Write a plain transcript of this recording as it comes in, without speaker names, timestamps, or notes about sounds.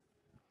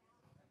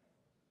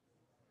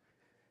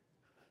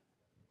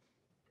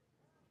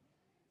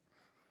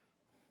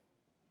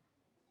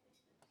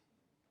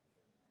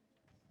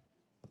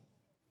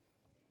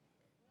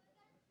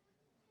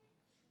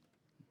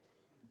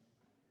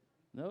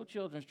No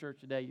children's church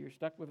today. You're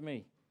stuck with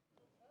me.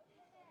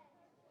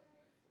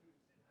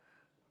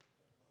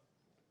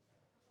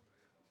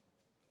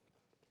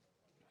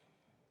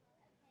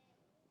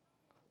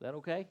 Is that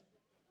okay?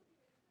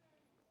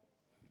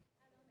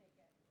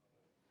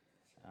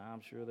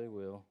 I'm sure they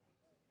will.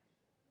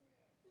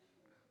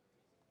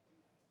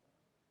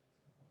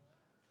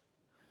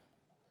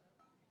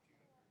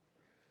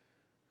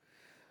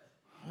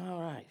 All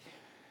right.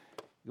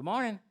 Good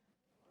morning.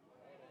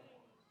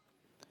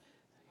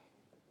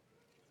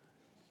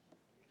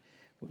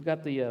 We've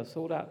got the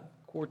sold-out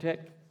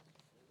quartet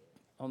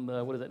on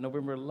the,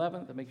 November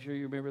 11th. Make sure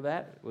you remember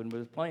that.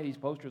 There's plenty of these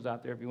posters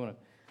out there if you want to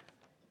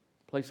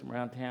place them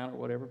around town or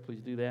whatever, please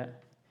do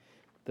that.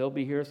 They'll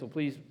be here, so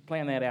please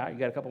plan that out. You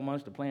got a couple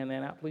months to plan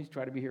that out. Please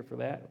try to be here for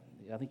that.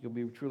 I think you'll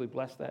be truly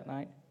blessed that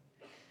night.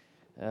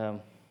 You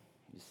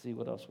see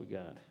what else we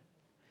got.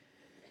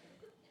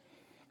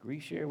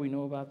 Grief share, we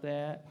know about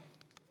that.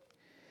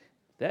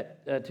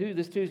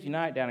 This Tuesday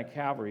night down at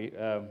Calvary,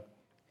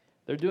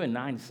 they're doing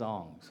 9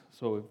 songs.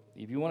 So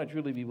if you want to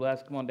truly be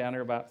blessed, come on down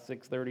there about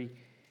 6:30,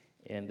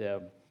 and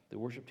the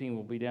worship team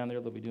will be down there.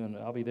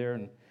 I'll be there,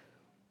 and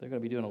they're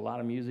going to be doing a lot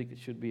of music. It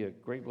should be a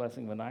great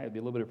blessing of the night. There'll be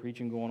a little bit of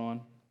preaching going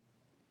on.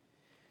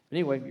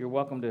 Anyway, you're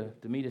welcome to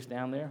meet us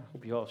down there.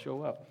 Hope you all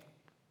show up.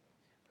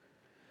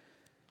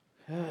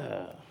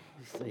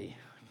 Let's see.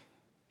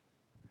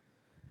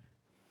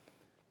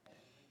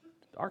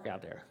 It's dark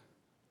out there.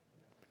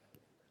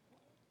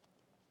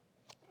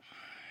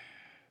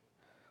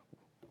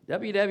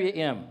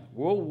 WWM,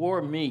 World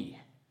War Me.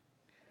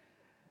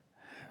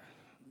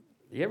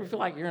 You ever feel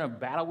like you're in a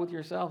battle with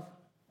yourself?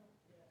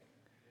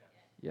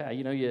 Yeah,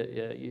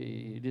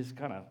 you just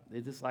kind of,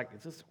 it's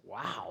just,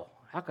 wow,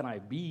 how can I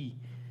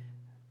be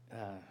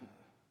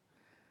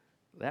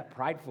that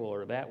prideful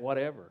or that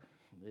whatever?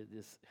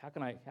 How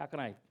can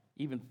I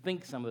even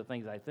think some of the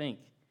things I think?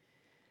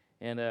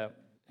 And what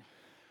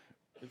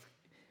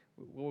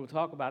we'll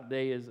talk about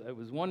today it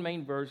was one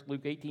main verse,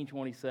 Luke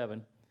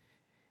 18:27.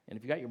 And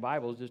if you got your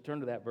Bibles, just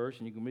turn to that verse,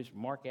 and you can just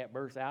mark that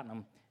verse out,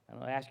 and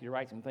I'll ask you to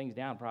write some things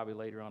down probably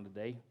later on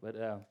today. But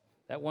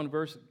that one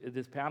verse is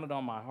just pounded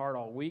on my heart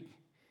all week,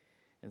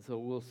 and so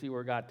we'll see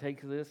where God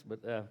takes this. But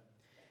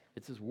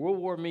it's this World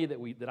War Me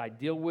that I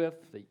deal with,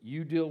 that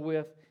you deal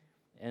with,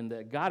 and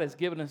God has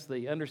given us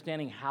the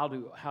understanding how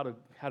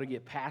to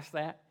get past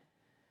that.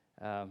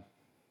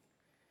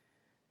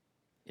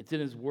 It's in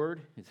His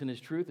Word, it's in His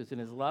truth, it's in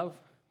His love.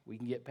 We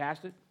can get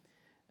past it.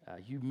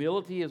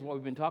 Humility is what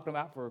we've been talking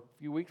about for a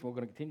few weeks. We're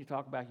going to continue to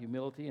talk about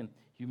humility, and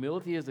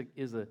humility is a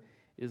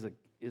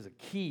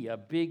key, a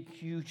big,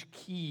 huge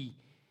key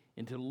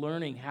into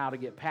learning how to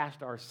get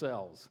past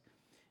ourselves.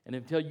 And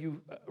until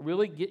you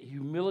really get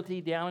humility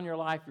down in your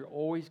life, you're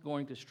always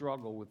going to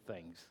struggle with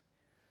things.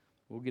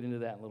 We'll get into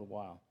that in a little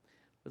while.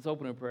 Let's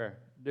open in prayer.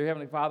 Dear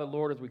Heavenly Father,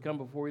 Lord, as we come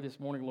before you this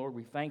morning, Lord,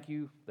 we thank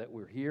you that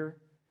we're here,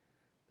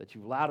 that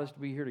you've allowed us to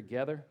be here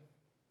together.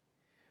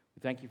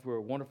 We thank you for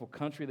a wonderful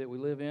country that we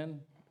live in,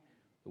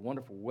 the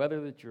wonderful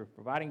weather that you're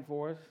providing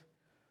for us.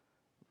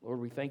 Lord,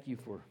 we thank you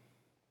for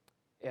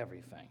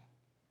everything.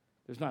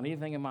 There's not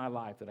anything in my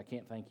life that I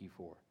can't thank you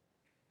for.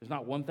 There's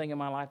not one thing in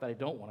my life that I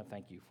don't want to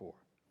thank you for.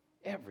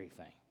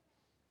 Everything.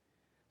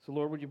 So,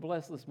 Lord, would you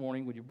bless this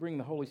morning? Would you bring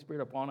the Holy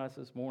Spirit upon us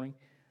this morning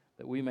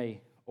that we may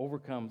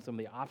overcome some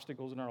of the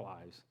obstacles in our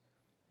lives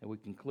and we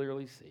can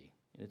clearly see.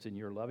 And it's in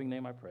your loving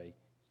name I pray.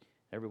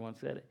 Everyone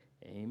said it.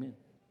 Amen.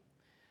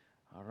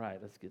 All right,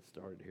 let's get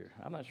started here.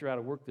 I'm not sure how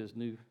to work this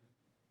new.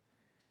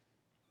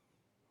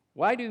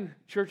 Why do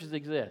churches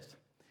exist?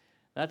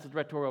 That's a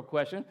rhetorical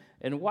question.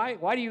 And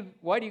why do you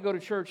go to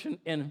church?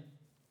 And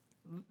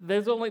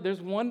there's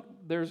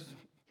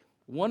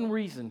one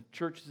reason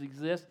churches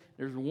exist.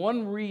 There's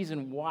one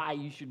reason why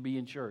you should be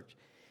in church.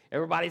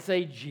 Everybody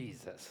say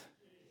Jesus. Jesus.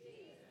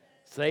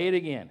 Say it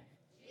again.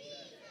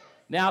 Jesus.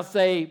 Now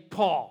say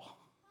Paul.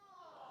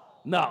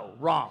 No,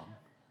 wrong.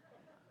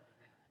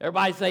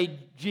 Everybody say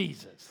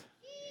Jesus. Jesus.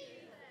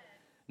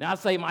 Now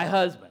say my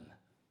husband.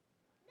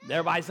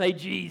 Everybody say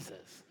Jesus.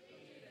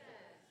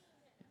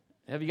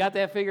 Have you got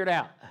that figured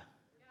out?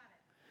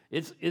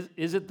 Is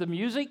it the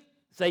music?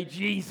 Say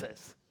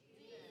Jesus.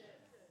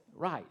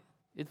 Right.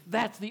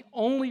 That's the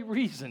only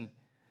reason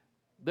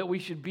that we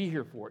should be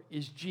here for,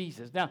 is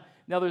Jesus. Now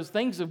there's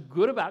things of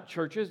good about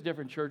churches,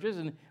 different churches,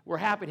 and we're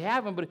happy to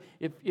have them, but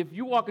if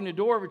you walk in the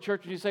door of a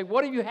church and you say,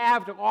 what do you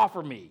have to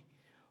offer me?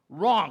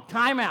 Wrong.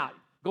 Time out.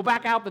 Go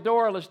back out the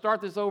door. Let's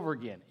start this over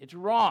again. It's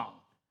wrong.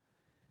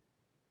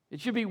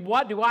 It should be,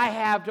 what do I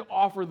have to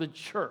offer the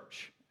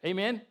church?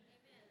 Amen?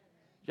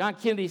 John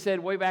Kennedy said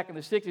way back in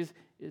the 60s,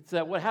 it's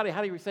how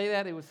do you say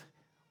that? It was,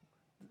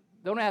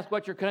 don't ask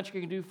what your country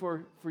can do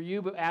for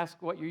you, but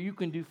ask what you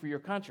can do for your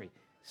country.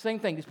 Same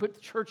thing, just put the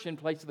church in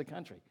place of the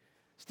country.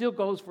 Still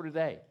goes for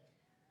today.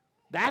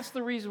 That's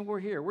the reason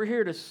we're here. We're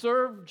here to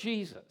serve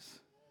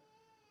Jesus.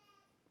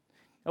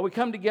 Now we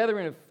come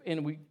together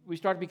and we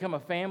start to become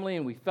a family,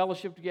 and we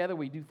fellowship together.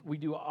 We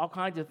do all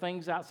kinds of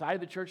things outside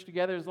of the church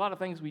together. There's a lot of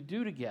things we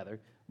do together.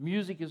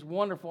 Music is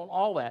wonderful and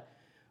all that.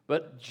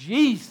 But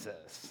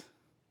Jesus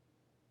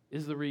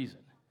is the reason.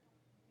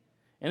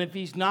 And if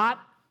he's not,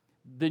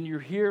 then you're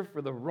here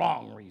for the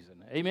wrong reason.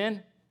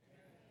 Amen?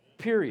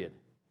 Period.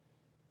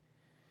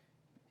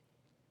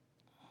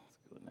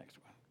 Let's go to the next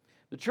one.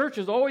 The church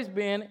has always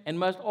been and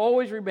must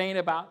always remain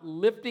about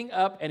lifting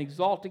up and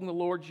exalting the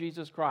Lord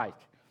Jesus Christ.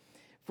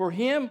 For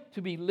him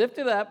to be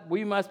lifted up,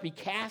 we must be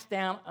cast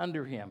down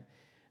under him.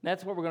 And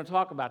that's what we're going to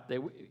talk about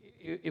today.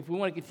 If we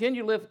want to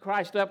continue to lift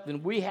Christ up,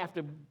 then we have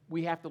to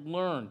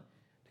learn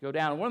to go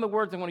down. And one of the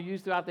words I'm going to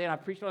use throughout the day, and I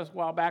preached on this a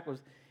while back,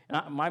 was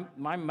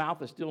my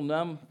mouth is still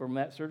numb from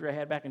that surgery I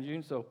had back in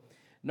June. So,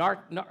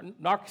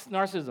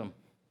 narcissism.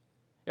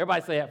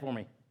 Everybody say that for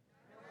me.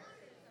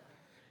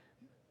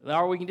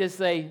 Or we can just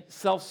say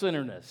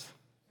self-centeredness.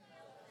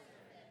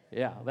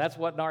 Yeah, that's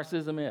what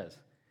narcissism is.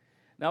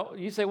 Now,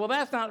 you say, well,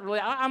 that's not really,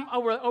 I'm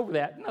over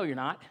that. No, you're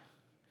not.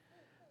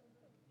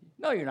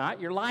 No, you're not.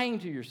 You're lying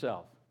to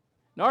yourself.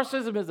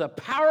 Narcissism is a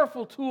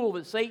powerful tool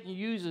that Satan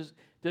uses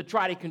to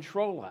try to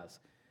control us.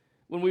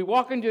 When we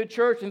walk into a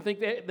church and think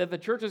that the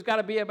church has got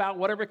to be about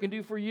whatever it can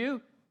do for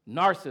you,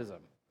 narcissism.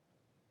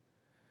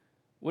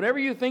 Whenever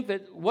you think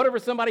that whatever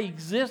somebody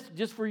exists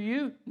just for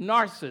you,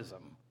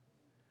 narcissism.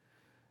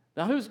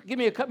 Now, give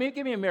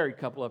me a married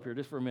couple up here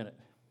just for a minute.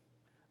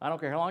 I don't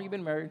care how long you've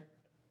been married.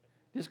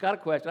 Just got a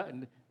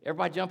question.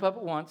 Everybody jump up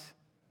at once.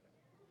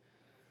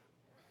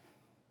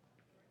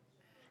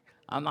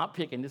 I'm not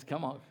picking. Just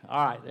come on.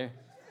 All right, there.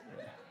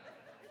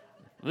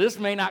 This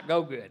may not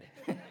go good.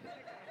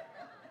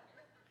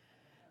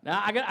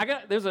 Now,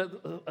 there's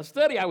a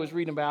study I was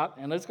reading about,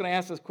 and it's going to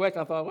ask this question.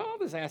 I thought, well, I'll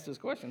just ask this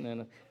question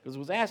then, because it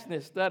was asked in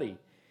this study.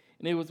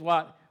 And it was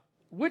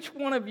which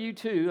one of you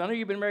two, I know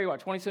you've been married,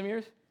 20-some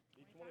years?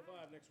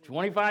 25 next week.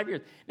 25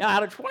 years. Now,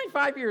 out of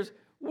 25 years,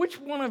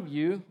 which one of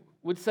you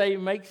would say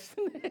makes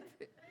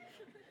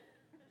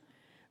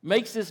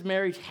this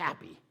marriage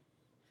happy?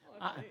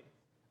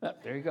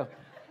 There you go.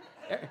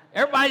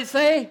 Everybody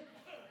say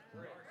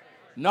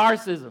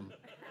narcissism.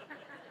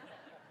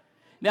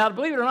 Now,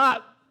 believe it or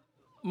not,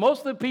 most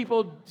of the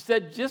people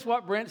said just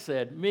what Brent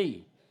said,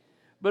 me.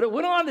 But it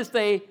went on to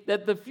say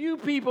that the few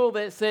people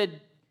that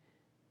said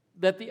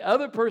that the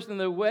other person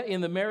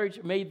in the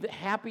marriage made the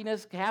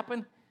happiness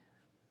happen,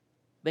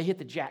 they hit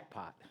the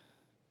jackpot.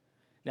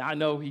 Now, I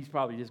know he's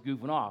probably just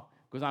goofing off,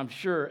 because I'm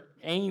sure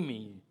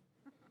Amy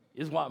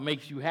is what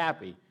makes you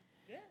happy.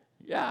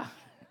 Yeah.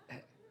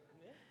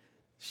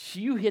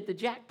 You hit the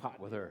jackpot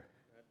with her.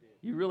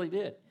 You really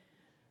did.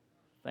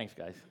 Thanks,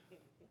 guys.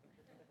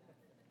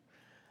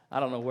 I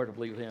don't know where to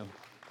believe him.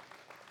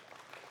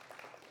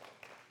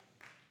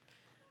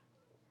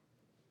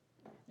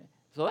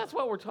 So that's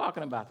what we're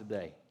talking about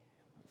today.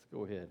 Let's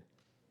go ahead.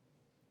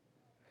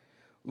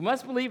 We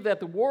must believe that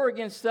the war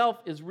against self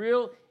is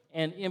real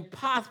and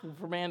impossible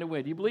for man to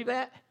win. Do you believe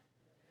that?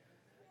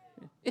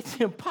 It's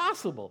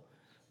impossible.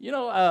 You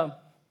know, I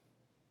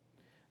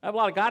have a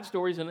lot of God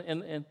stories,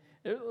 and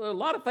there are a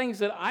lot of things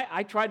that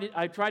I tried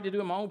to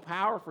do in my own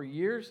power for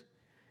years,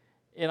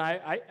 and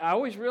I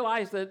always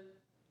realized that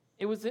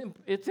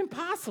it's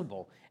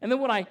impossible. And then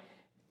when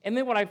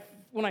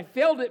I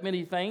failed at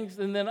many things,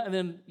 and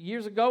then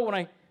years ago when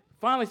I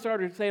finally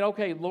started saying,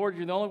 "Okay, Lord,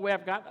 you're the only way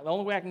the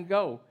only way I can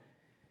go,"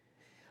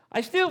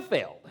 I still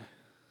failed.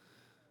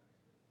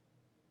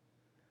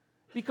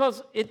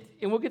 Because and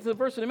we'll get to the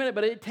verse in a minute,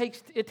 but it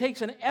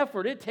takes an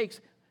effort, it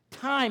takes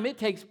time, it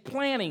takes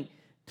planning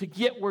to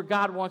get where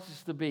God wants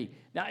us to be.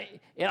 Now,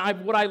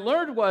 what I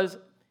learned was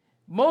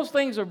almost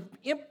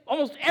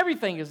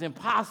everything is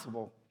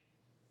impossible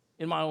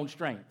in my own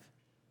strength.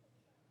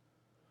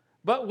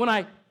 But when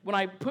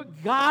I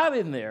put God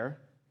in there,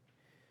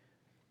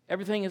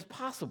 everything is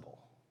possible.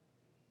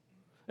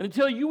 And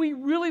until we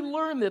really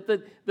learn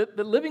that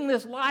living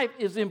this life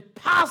is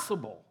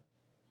impossible,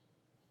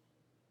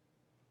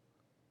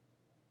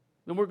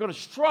 then we're going to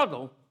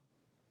struggle,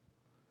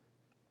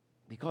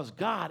 because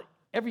God,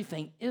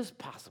 everything is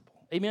possible.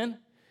 Amen?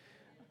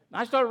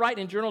 I started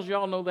writing in journals. You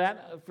all know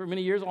that. For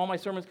many years, all my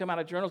sermons come out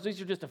of journals. These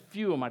are just a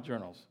few of my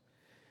journals.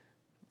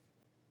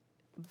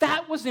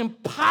 That was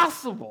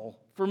impossible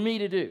for me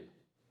to do.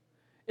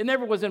 It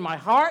never was in my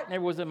heart,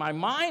 never was in my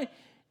mind.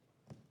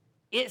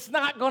 It's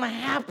not going to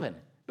happen.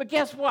 But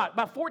guess what?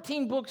 About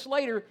 14 books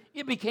later,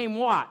 it became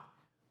what?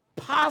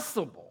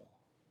 Possible.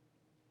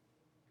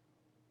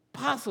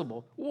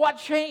 Possible. What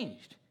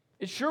changed?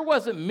 It sure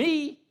wasn't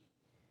me,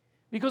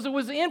 because it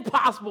was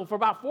impossible for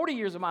about 40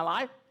 years of my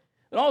life,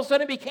 and all of a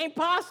sudden it became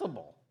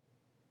possible.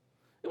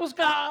 It was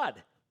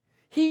God.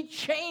 He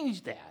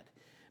changed that.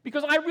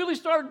 Because I really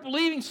started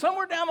believing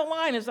somewhere down the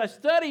line, as I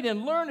studied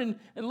and learned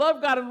and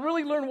loved God and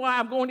really learned why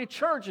I'm going to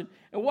church and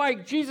why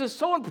Jesus is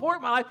so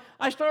important in my life,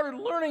 I started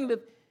learning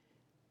that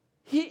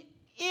He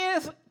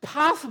is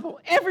possible.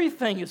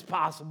 Everything is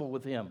possible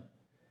with Him.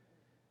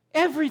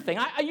 Everything.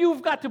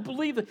 You've got to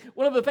believe that.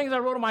 One of the things I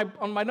wrote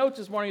on my notes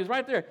this morning is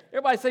right there.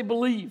 Everybody say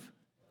believe.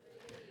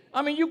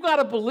 I mean, you've got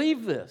to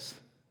believe this.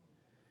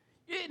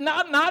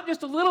 Not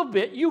just a little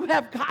bit. You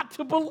have got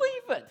to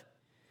believe it.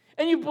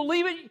 And you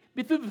believe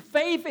it through the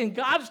faith in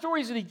God's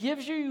stories that He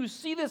gives you. You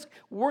see this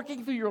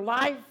working through your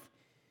life.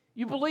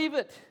 You believe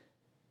it.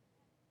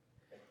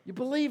 You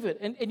believe it,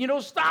 and you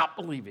don't stop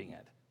believing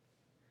it.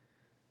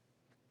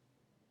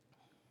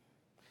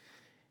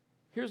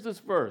 Here's this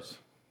verse.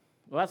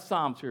 Well, that's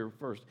Psalms here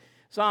first.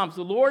 Psalms,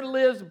 the Lord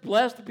lives,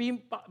 blessed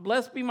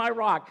be my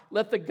rock.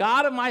 Let the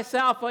God of my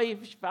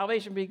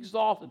salvation be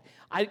exalted.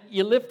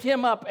 You lift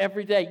him up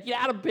every day. Get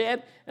out of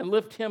bed and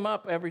lift him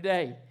up every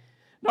day.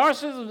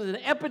 Narcissism is an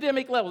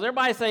epidemic levels.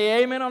 Everybody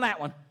say amen on that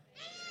one.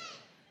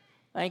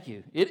 Thank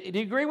you. Do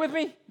you agree with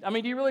me? I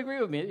mean, do you really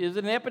agree with me? Is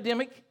it an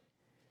epidemic?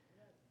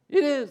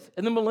 It is.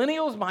 And the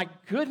millennials, my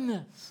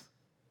goodness.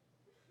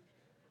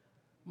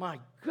 My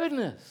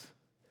goodness.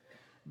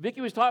 Vicki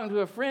was talking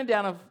to a friend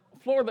down in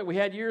Florida that we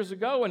had years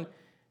ago,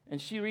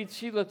 and she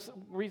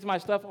reads my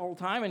stuff all the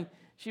time, and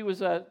Vicki was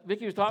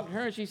talking to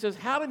her, and she says,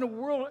 how in the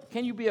world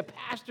can you be a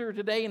pastor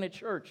today in a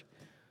church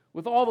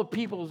with all the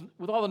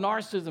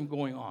narcissism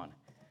going on?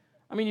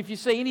 I mean, if you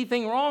say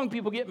anything wrong,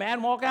 people get mad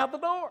and walk out the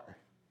door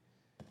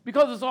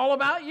because it's all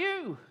about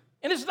you.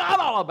 And it's not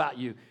all about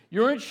you.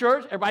 You're in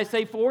church. Everybody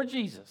say, for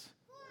Jesus.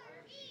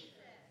 For Jesus.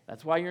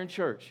 That's why you're in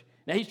church.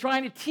 Now, he's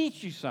trying to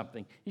teach you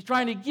something. He's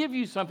trying to give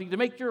you something to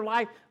make your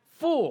life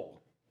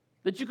full,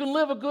 that you can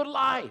live a good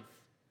life.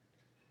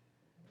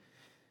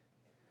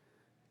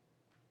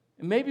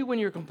 And maybe when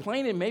you're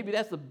complaining, maybe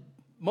that's the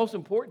most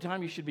important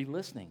time you should be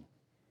listening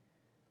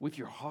with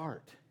your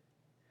heart.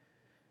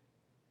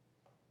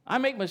 I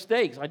make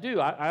mistakes. I do.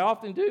 I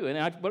often do.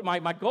 But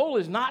my goal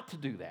is not to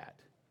do that.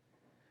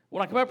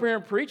 When I come up here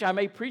and preach, I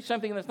may preach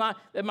something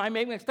that might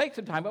make mistakes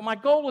sometimes, but my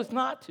goal is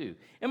not to.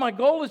 And my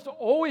goal is to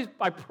always,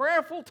 by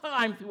prayerful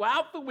time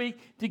throughout the week,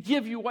 to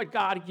give you what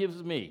God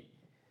gives me.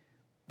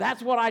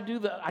 That's what I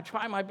do. I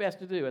try my best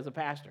to do as a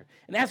pastor.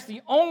 And that's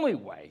the only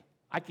way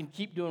I can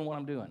keep doing what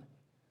I'm doing.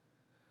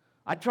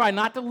 I try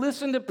not to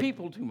listen to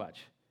people too much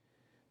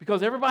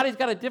because everybody's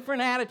got a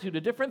different attitude,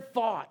 a different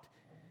thought,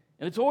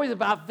 and it's always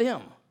about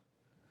them.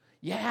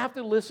 You have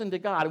to listen to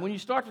God. And when you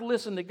start to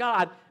listen to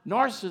God,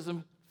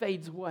 narcissism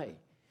fades away.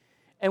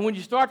 And when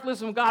you start to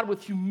listen to God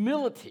with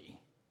humility,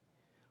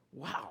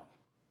 wow,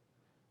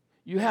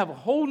 you have a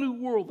whole new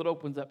world that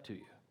opens up to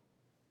you.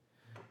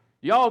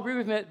 Do y'all agree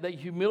with me that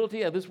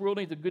humility, this world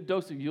needs a good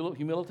dose of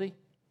humility?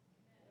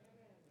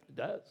 It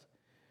does.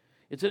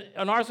 It's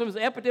narcissism is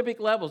epidemic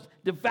levels,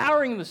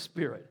 devouring the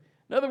spirit.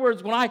 In other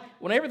words,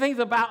 when everything's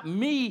about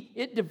me,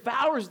 it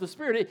devours the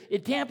spirit.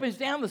 It dampens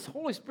down this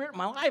Holy Spirit in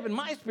my life and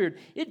my spirit.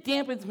 It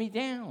dampens me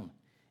down.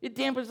 It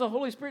dampens the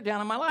Holy Spirit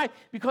down in my life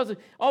because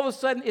all of a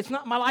sudden,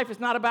 my life is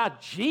not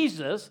about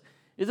Jesus.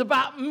 It's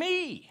about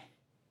me.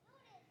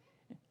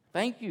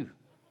 Thank you.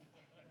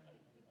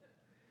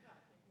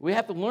 We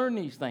have to learn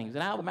these things.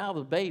 And out of the mouth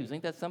of babes,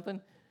 ain't that something?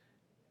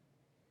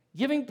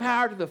 Giving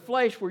power to the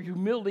flesh where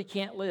humility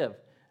can't live.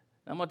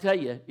 I'm going to tell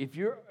you, if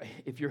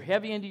you're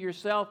heavy into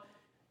yourself,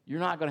 you're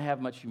not going to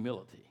have much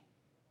humility.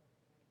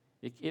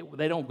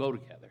 They don't go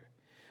together.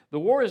 The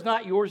war is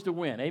not yours to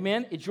win.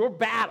 Amen? It's your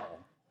battle.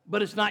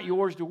 But it's not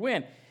yours to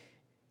win.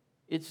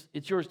 It's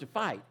yours to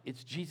fight.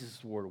 It's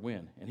Jesus' war to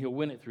win, and he'll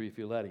win it through you if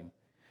you let him.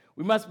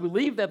 We must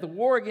believe that the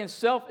war against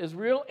self is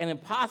real and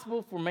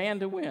impossible for man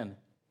to win.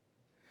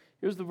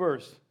 Here's the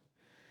verse.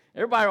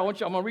 Everybody, I'm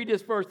going to read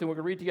this first, and we're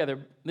going to read together.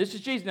 This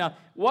is Jesus. Now,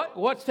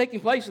 what's taking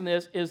place in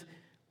this is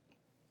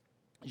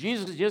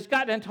Jesus has just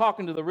got done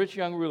talking to the rich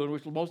young ruler,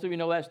 which most of you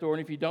know that story,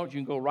 and if you don't, you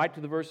can go right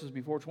to the verses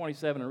before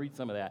 27 and read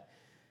some of that.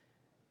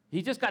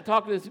 He just got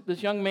talking to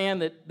this young man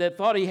that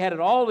thought he had it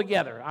all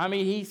together. I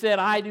mean, he said,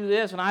 I do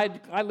this, and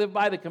I live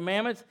by the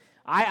commandments.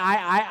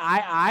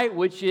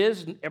 Which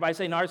is, everybody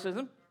say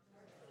narcissism?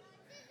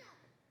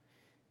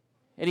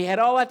 And he had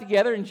all that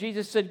together, and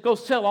Jesus said, go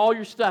sell all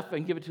your stuff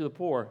and give it to the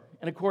poor.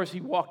 And, of course,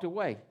 he walked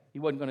away. He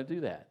wasn't going to do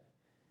that.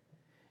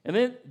 And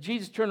then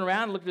Jesus turned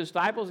around and looked at his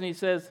disciples, and he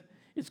says,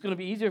 it's going to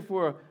be easier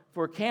for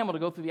a camel to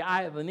go through the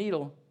eye of the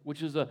needle,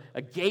 which is a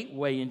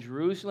gateway in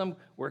Jerusalem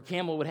where a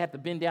camel would have to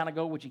bend down and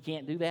go, which you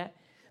can't do that,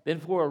 than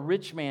for a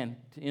rich man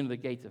to enter the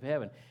gates of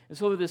heaven. And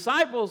so the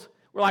disciples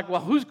were like,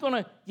 well, who's going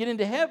to get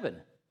into heaven?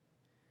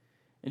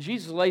 And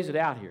Jesus lays it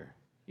out here.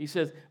 He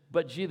says,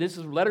 this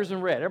is letters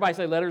in red. Everybody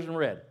say letters in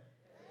red.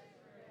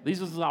 This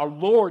is our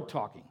Lord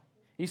talking.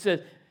 He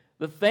says,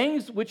 the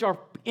things which are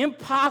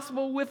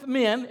impossible with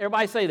men,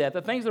 everybody say that,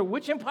 the things that are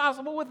which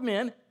impossible with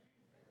men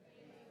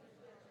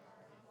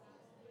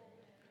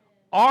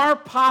are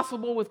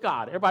possible with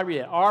God. Everybody read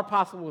it. Are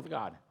possible with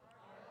God.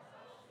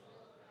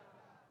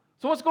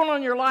 So what's going on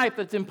in your life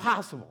that's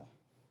impossible?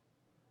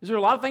 Is there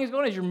a lot of things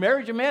going on? Is your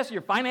marriage a mess?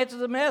 Your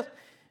finances a mess?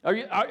 Are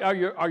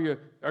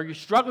you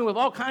struggling with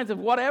all kinds of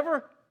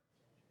whatever?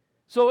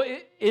 So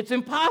it's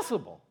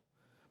impossible.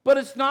 But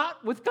it's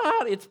not with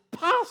God. It's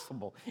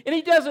possible. And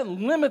he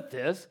doesn't limit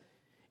this.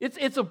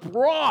 It's a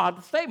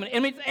broad statement.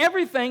 It means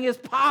everything is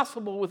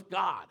possible with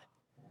God.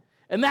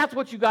 And that's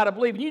what you got to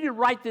believe. And you need to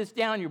write this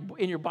down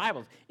in your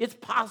Bibles. It's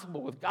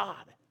possible with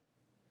God.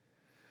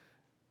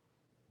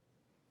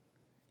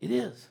 It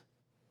is.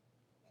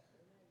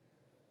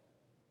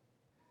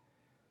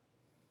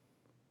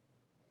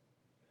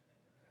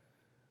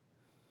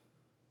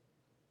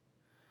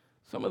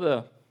 Some of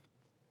the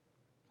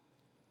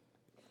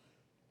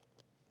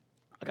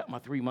I got my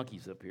 3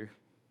 monkeys up here.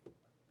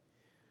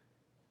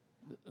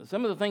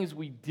 Some of the things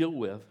we deal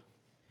with,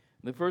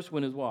 the first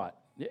one is what?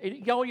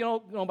 Y'all, you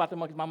know about the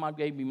monkeys. My mom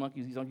gave me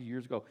these monkeys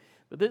years ago.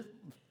 But this,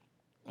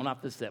 well,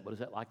 not this set, but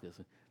it's like this.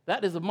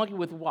 That is a monkey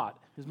with what?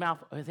 His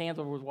hands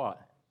over his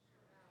what?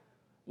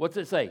 What's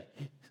it say?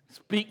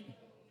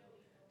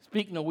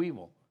 Speak no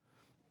evil.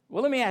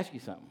 Well, let me ask you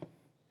something.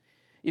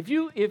 If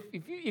you,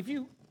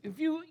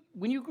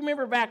 when you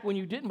remember back when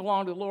you didn't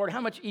belong to the Lord,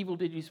 how much evil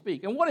did you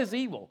speak? And what is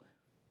evil?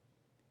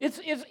 It's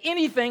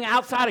anything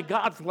outside of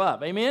God's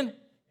love. Amen?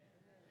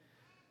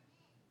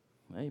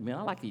 Amen.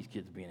 I like these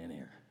kids being in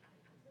here.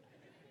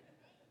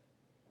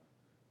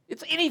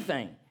 It's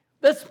anything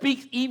that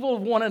speaks evil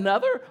of one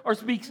another or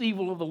speaks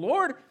evil of the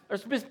Lord or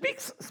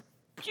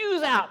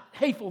spews out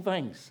hateful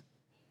things.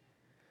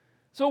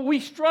 So we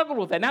struggle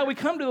with that. Now we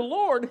come to the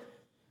Lord.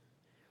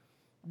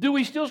 Do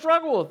we still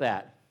struggle with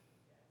that?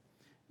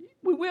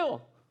 We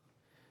will.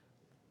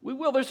 We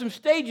will. There's some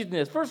stages in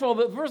this. First of all,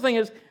 the first thing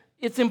is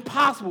it's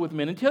impossible with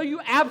men until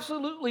you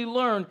absolutely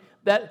learn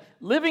that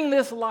living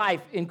this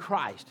life in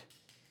Christ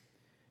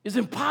is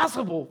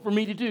impossible for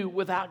me to do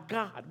without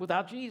God,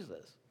 without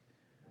Jesus.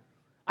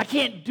 I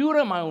can't do it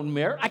on my own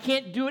merit. I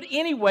can't do it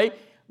anyway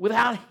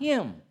without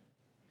Him.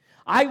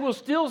 I will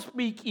still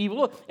speak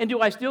evil. And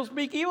do I still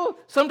speak evil?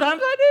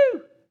 Sometimes I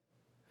do.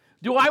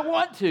 Do I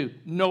want to?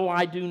 No,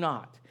 I do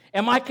not.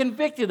 Am I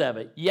convicted of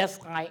it? Yes,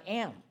 I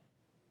am.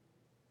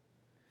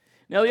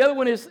 Now, the other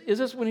one is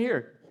this one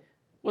here.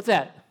 What's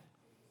that?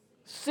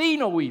 See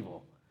no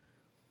evil.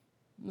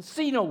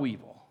 See no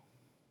evil.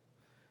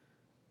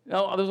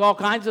 Now, there's all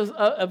kinds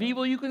of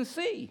evil you can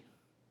see.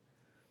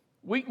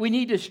 We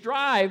need to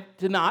strive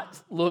to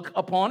not look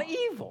upon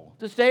evil,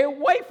 to stay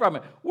away from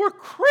it. We're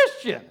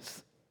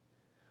Christians.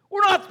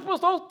 We're not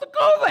supposed to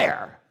go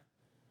there.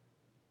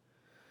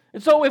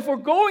 And so if we're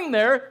going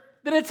there,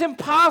 then it's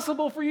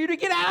impossible for you to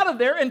get out of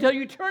there until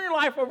you turn your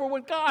life over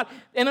with God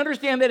and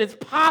understand that it's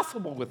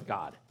possible with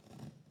God.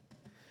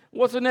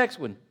 What's the next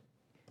one?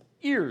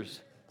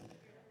 Ears.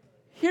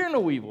 Hear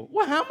no evil.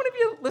 Well, how many of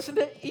you listen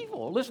to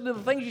evil? Listen to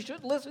the things you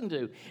shouldn't listen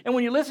to. And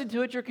when you listen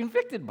to it, you're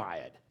convicted by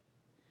it.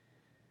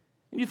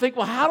 And you think,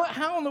 well,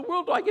 how in the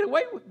world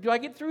do I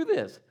get through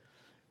this?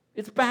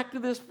 It's back to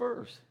this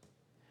verse.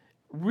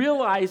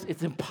 Realize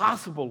it's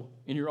impossible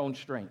in your own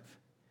strength,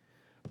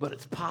 but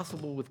it's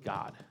possible with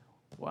God.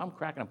 Well, I'm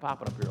cracking and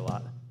popping up here a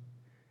lot.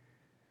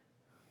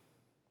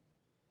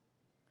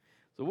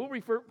 So we'll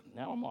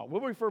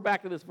refer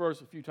back to this verse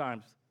a few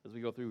times as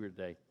we go through here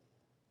today.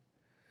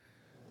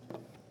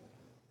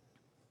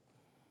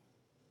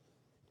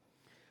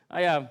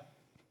 I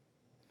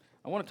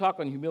want to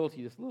talk on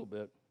humility just a little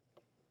bit.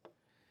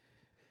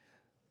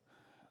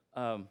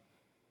 And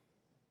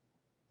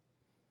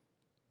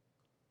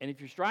if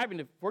you're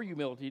striving for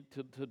humility,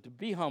 to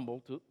be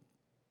humble, to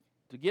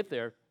get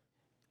there,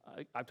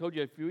 I've told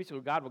you a few weeks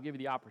ago, God will give you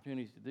the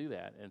opportunities to do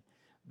that. And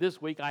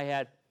this week I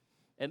had,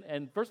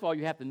 and first of all,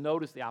 you have to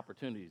notice the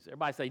opportunities.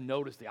 Everybody say,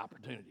 notice the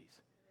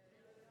opportunities.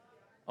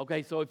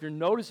 Okay, so if you're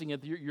noticing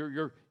it,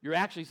 you're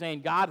actually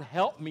saying, God,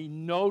 help me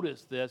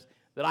notice this,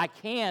 that I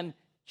can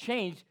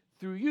change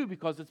through you,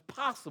 because it's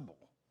possible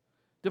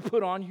to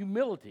put on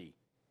humility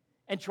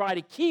and try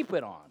to keep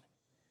it on.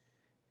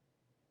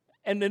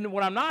 And then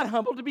when I'm not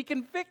humble, to be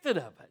convicted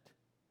of it.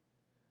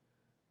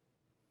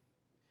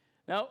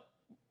 Now,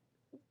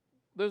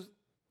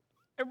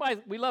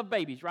 we love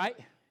babies, right?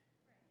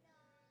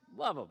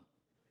 Love them.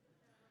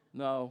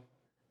 No.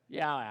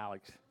 Yeah,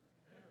 Alex.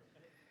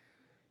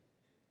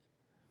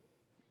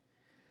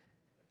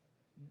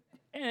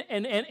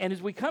 And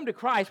as we come to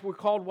Christ, we're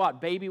called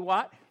what? Baby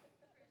what?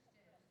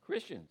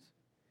 Christians.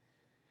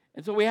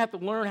 And so we have to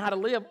learn how to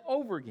live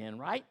over again,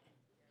 right?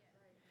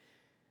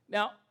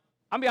 Now,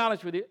 I'll be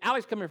honest with you.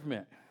 Alex, come here for a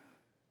minute.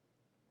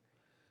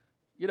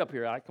 Get up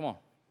here, Alex. Come on.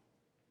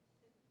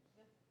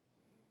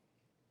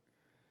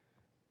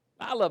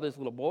 I love this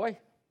little boy.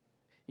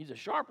 He's a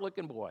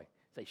sharp-looking boy.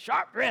 Say,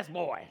 sharp-dressed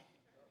boy.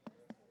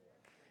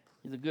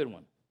 He's a good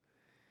one.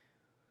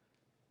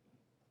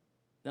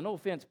 Now, no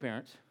offense,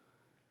 parents.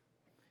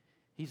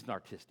 He's an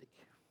artistic.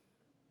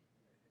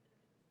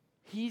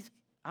 He's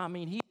full of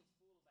balance, isn't he?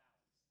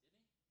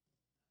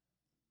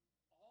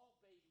 All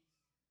babies, I'm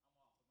off. Am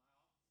I off?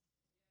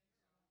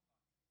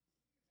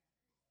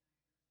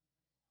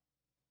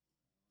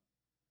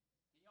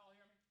 Can y'all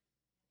hear me?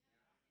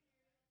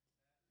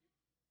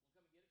 Will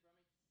come and get it from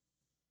me?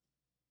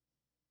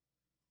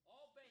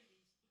 All babies,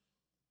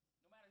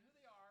 no matter who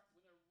they are,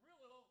 when they're real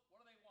little,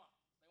 what do they want?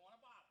 They want a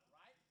bottle,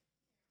 right?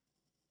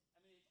 I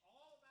mean, it's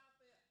all about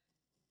them.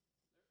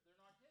 They're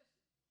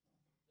narcissistic.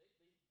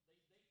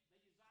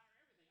 They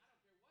desire everything.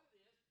 I don't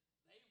care what it is.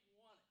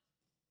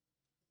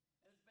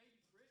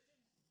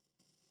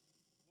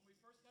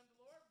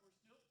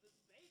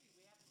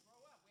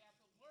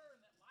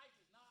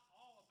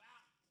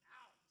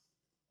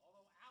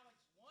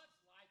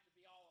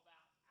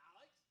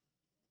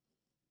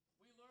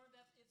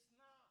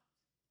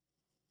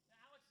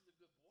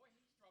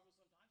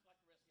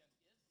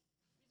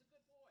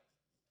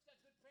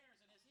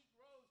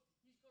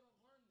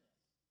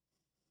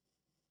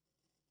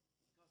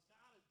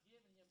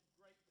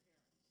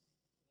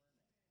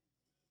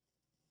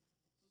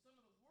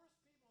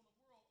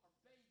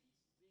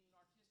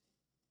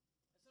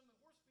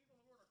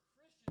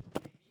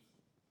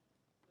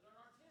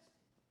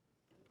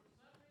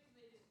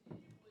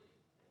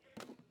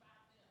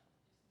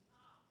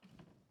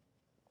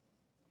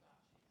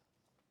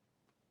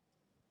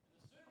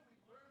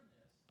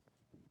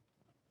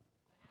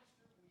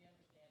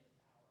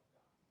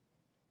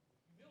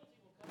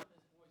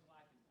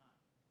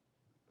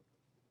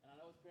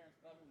 parents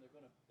love them. They're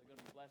going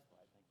to be blessed by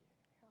it.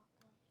 Thank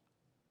you.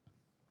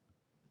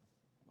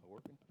 Am I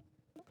working?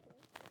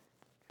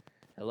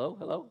 Hello,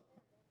 hello.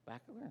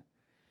 Back over there.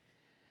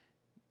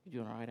 You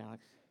doing all right,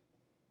 Alex?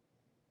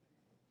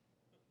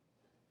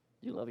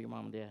 You love your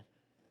mom and dad.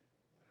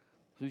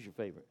 Who's your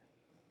favorite?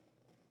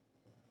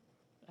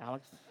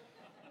 Alex?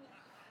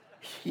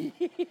 Do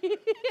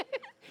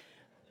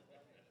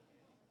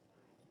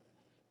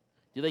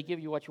they give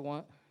you what you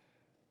want?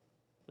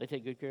 They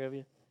take good care of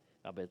you?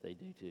 I bet they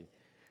do too.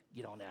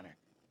 Get on down there.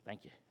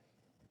 Thank you.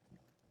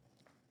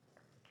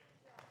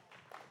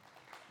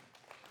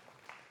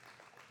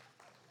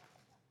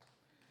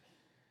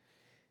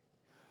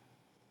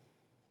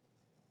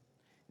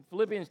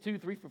 Philippians 2,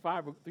 3 through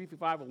 5,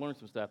 we'll learn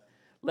some stuff.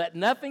 Let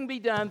nothing be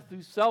done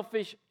through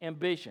selfish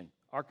ambition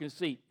or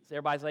conceit. Does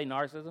everybody say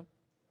narcissism?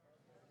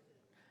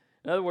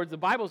 In other words, the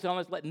Bible is telling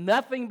us, let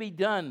nothing be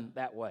done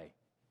that way.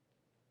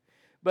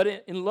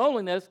 But in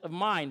lowliness of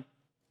mind,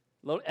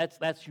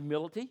 that's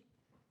humility.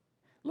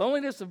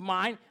 Lowliness of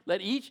mind,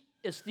 let each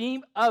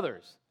esteem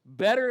others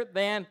better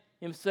than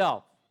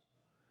himself.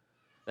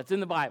 That's in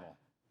the Bible.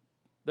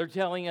 They're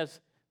telling us,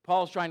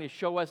 Paul's trying to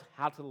show us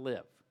how to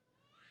live.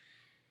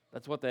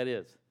 That's what that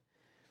is.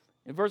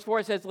 In verse 4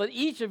 it says, let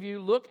each of you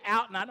look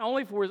out not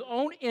only for his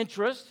own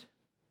interest,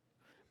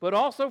 but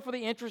also for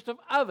the interest of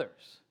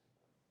others.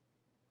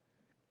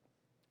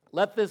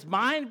 Let this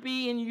mind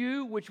be in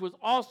you, which was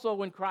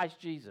also in Christ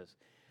Jesus.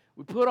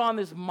 We put on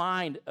this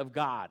mind of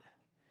God.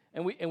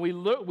 And we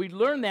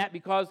learn that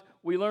because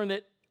we learn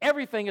that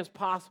everything is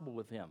possible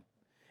with him.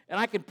 And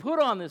I can put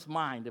on this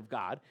mind of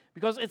God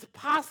because it's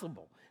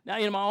possible. Now,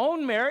 in my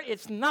own merit,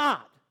 it's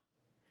not.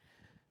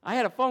 I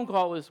had a phone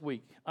call this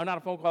week. Not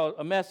a phone call,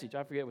 a message.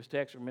 I forget it was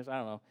text or message. I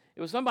don't know.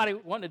 It was somebody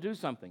wanting to do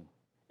something.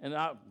 And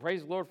I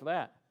praise the Lord for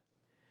that.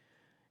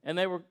 And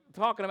they were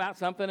talking about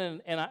something,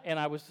 and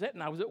I was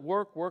sitting. I was at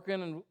work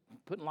working and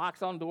putting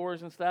locks on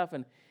doors and stuff.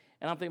 And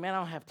I'm thinking, man, I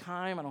don't have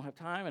time.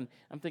 And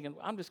I'm thinking,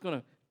 I'm just going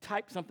to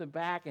type something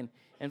back. And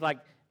like,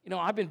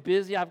 I've been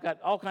busy. I've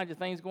got all kinds of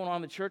things going on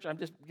in the church. I'm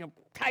just,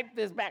 type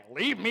this back.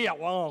 Leave me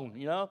alone,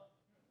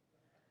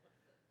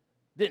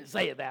 Didn't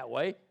say it that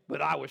way,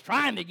 but I was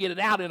trying to get it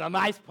out in a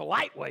nice,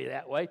 polite way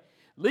that way.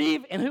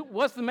 Leave, and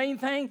what's the main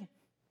thing?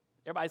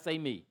 Everybody say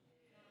me.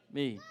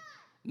 Me.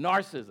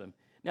 Narcissism.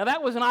 Now,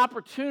 that was an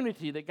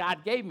opportunity that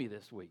God gave me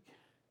this week.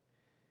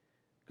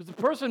 Because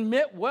the person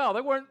meant well.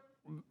 They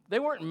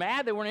weren't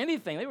mad. They weren't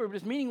anything. They were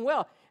just meaning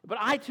well. But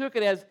I took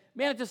it as,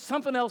 man, it's just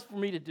something else for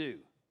me to do.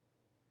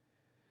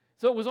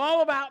 So it was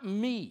all about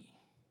me.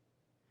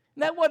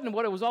 And that wasn't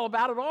what it was all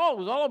about at all. It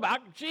was all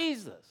about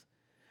Jesus.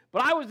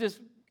 But I was just,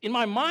 in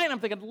my mind, I'm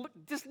thinking,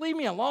 just leave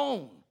me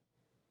alone.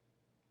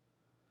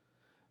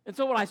 And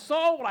so when I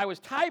saw what I was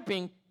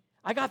typing,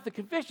 I got the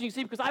conviction, you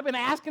see, because I've been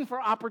asking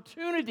for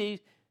opportunities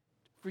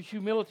for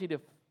humility to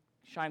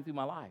shine through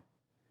my life.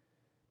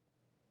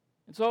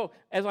 And so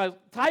as I was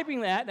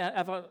typing that,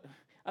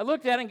 I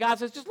looked at it, and God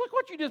says, just look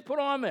what you just put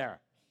on there.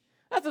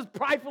 That's as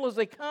prideful as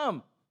they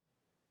come.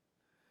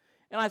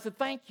 And I said,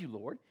 thank you,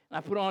 Lord. And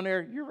I put on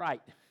there, you're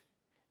right.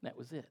 And that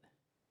was it.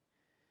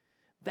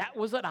 That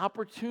was an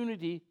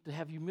opportunity to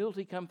have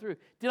humility come through.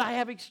 Did I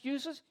have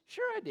excuses?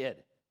 Sure I did.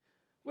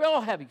 We all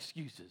have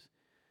excuses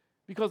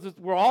because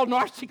we're all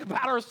narcissistic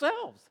about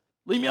ourselves.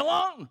 Leave me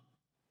alone.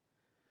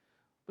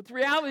 But the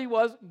reality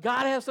was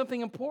God has something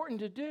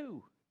important to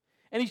do.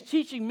 And he's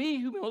teaching me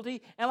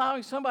humility and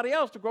allowing somebody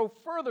else to grow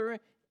further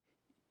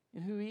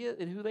in who he is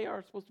and who they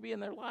are supposed to be in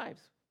their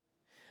lives.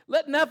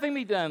 Let nothing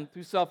be done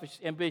through selfish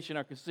ambition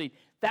or conceit.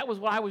 That was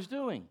what I was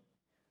doing.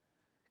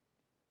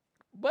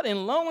 But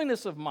in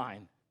lowliness of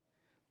mind,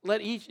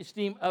 let each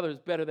esteem others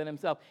better than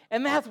himself.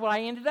 And that's what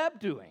I ended up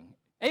doing.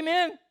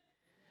 Amen?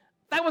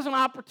 That was an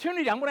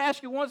opportunity. I'm going to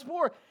ask you once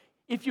more.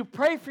 If you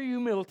pray for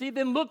humility,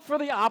 then look for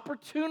the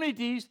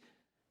opportunities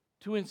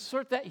to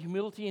insert that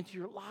humility into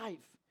your life.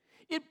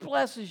 It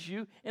blesses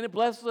you, and it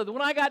blesses others.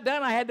 When I got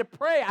done, I had to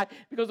pray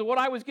because of what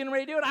I was getting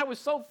ready to do, and I was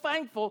so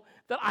thankful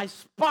that I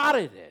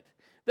spotted it,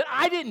 that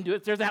I didn't do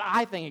it. There's that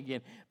I thing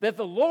again, that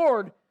the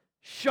Lord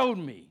showed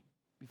me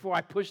before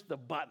I pushed the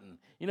button.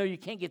 You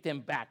can't get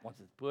them back once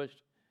it's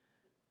pushed.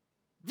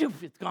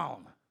 Doof, it's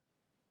gone.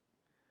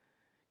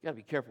 You got to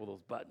be careful with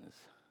those buttons.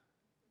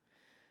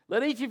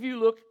 Let each of you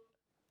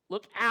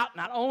look out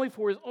not only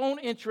for his own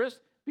interest,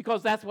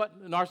 because that's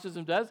what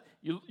narcissism does.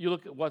 You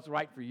look at what's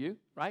right for you,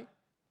 right?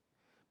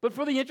 But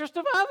for the interest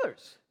of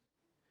others.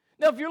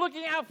 Now, if you're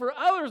looking out for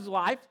others'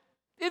 life,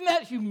 isn't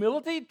that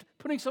humility,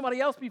 putting somebody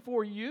else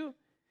before you?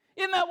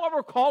 Isn't that what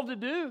we're called to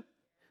do?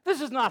 This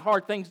is not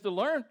hard things to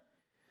learn.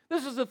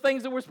 This is the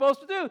things that we're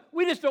supposed to do.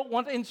 We just don't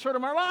want to insert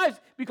them in our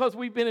lives because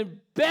we've been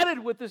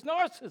embedded with this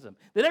narcissism,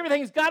 that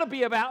everything's got to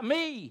be about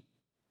me.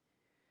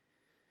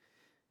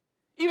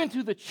 Even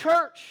to the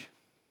church.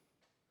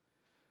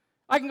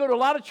 I can go to a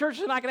lot of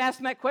churches and I can ask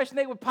them that question.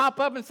 They would pop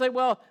up and say,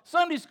 well,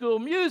 Sunday school,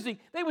 music.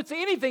 They would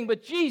say anything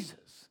but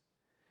Jesus.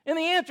 And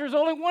the answer is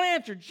only one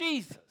answer,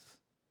 Jesus.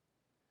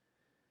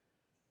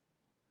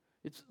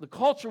 It's the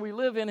culture we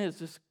live in is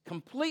just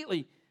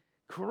completely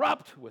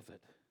corrupt with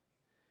it.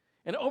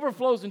 And it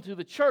overflows into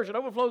the church. It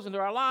overflows into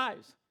our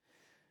lives.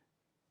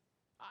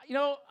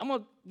 I'm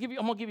gonna give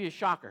you a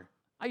shocker.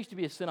 I used to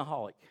be a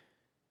sinaholic.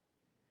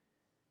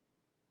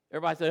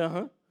 Everybody say,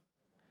 uh-huh.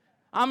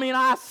 I mean,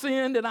 I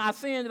sinned and I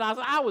sinned and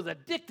I was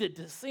addicted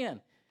to sin.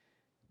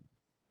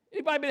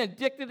 Anybody been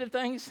addicted to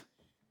things?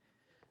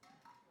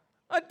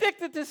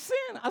 Addicted to sin.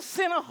 A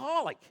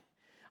sinaholic.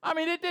 I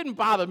mean, it didn't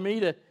bother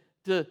me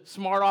to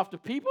smart off to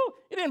people.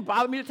 It didn't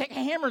bother me to take a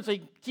hammer and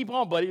say, keep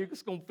on, buddy, you're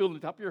just going to fill the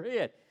top of your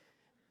head.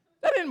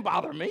 That didn't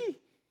bother me.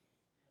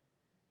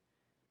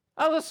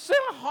 I was a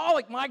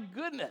sinaholic, my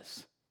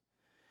goodness.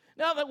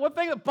 Now, the one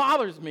thing that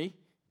bothers me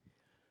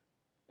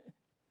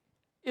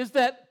is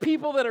that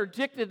people that are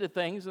addicted to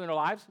things in their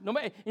lives,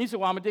 and you say,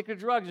 well, I'm addicted to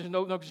drugs.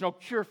 There's no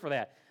cure for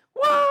that.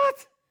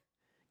 What?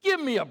 Give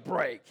me a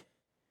break.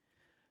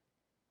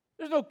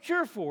 There's no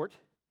cure for it.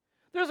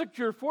 There's a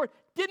cure for it.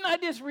 Didn't I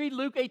just read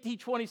Luke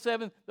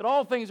 18:27 that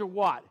all things are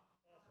what?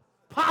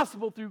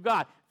 Possible through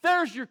God.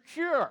 There's your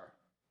cure.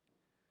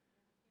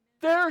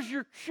 There's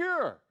your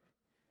cure.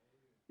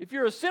 If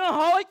you're a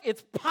sinaholic,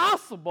 it's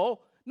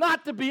possible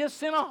not to be a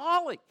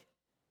sinaholic.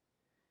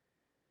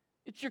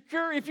 It's your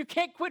cure. If you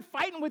can't quit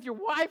fighting with your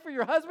wife or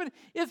your husband,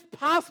 it's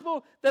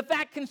possible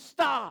that can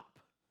stop.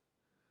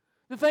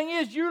 The thing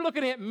is, you're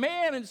looking at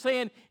man and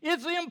saying,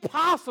 it's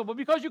impossible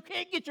because you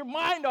can't get your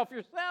mind off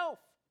yourself.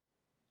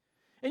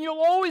 And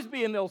you'll always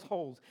be in those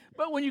holes.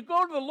 But when you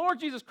go to the Lord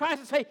Jesus Christ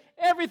and say,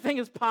 everything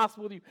is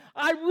possible with you,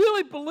 I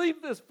really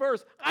believe this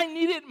verse. I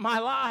need it in my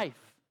life.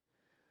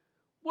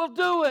 Well,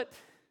 do it.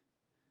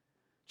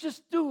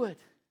 Just do it.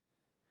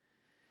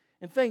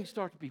 And things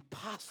start to be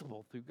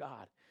possible through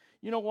God.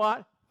 You know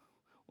what?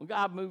 When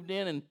God moved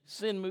in and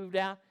sin moved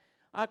out,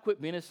 I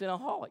quit being a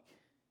sinaholic.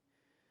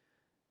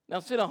 Now,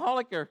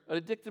 sinaholic or an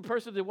addicted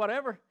person to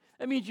whatever,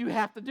 that means you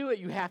have to do it.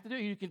 You have to do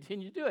it. You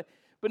continue to do it.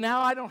 But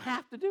now I don't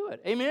have to do it.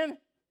 Amen?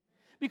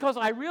 Because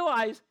I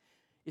realize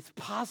it's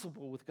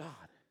possible with God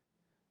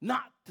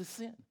not to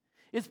sin.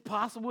 It's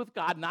possible with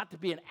God not to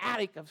be an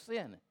addict of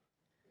sin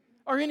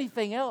or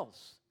anything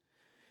else.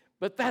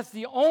 But that's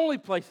the only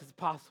place it's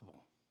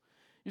possible.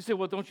 You say,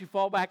 well, don't you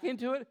fall back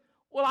into it?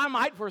 Well, I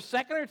might for a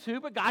second or two,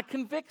 but God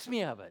convicts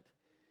me of it.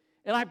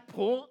 And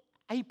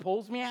He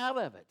pulls me out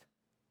of it.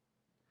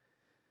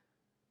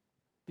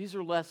 These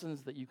are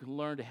lessons that you can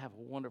learn to have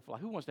a wonderful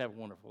life. Who wants to have a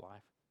wonderful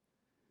life?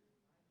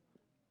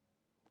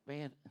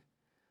 Man,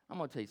 I'm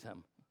going to tell you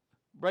something.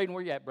 Braden,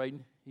 where you at,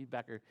 Braden? He's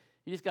back there.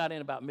 He just got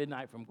in about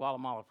midnight from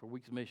Guatemala for a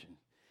week's mission.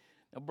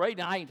 Now,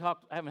 Braden, I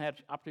haven't had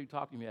the opportunity to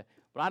talk to him yet,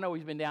 but I know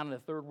he's been down in a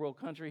third world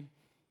country.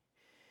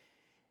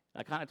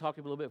 I kind of talked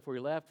to him a little bit before he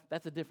left.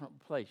 That's a different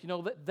place. You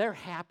know, they're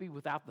happy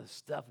without the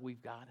stuff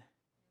we've got.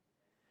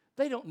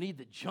 They don't need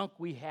the junk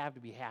we have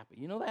to be happy.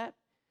 You know that?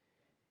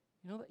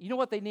 You know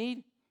what they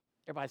need?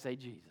 Everybody say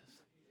Jesus.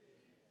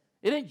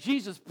 It ain't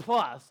Jesus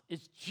plus,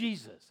 it's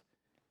Jesus.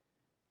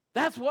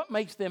 That's what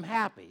makes them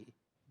happy,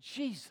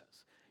 Jesus.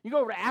 You go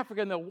over to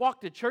Africa and they'll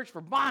walk to church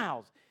for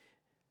miles,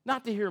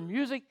 not to hear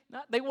music.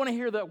 They want to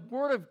hear the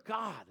Word of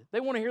God. They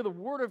want to hear the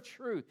Word of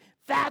truth.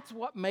 That's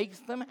what makes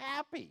them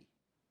happy.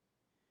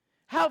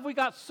 How have we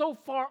got so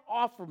far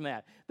off from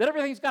that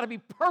everything's got to be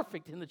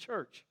perfect in the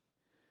church?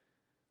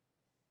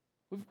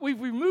 We've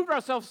removed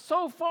ourselves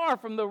so far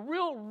from the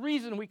real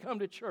reason we come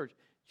to church,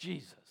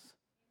 Jesus.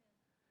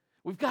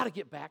 We've got to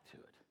get back to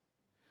it.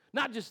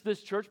 Not just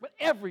this church, but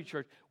every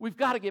church. We've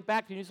got to get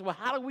back to it. You say, well,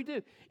 how do we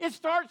do? It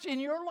starts in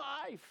your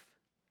life.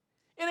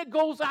 And it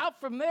goes out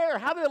from there.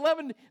 How did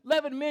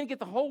 11 men get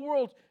the whole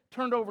world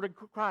turned over to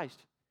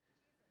Christ?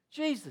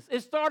 Jesus.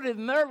 It started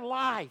in their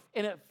life,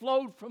 and it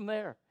flowed from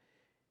there.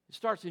 It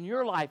starts in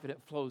your life, and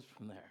it flows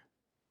from there.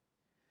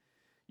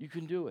 You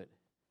can do it.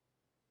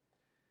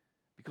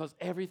 Because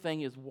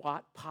everything is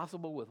what?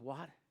 Possible with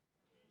what?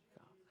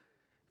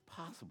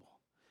 Possible.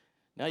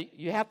 Now,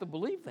 you have to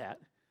believe that.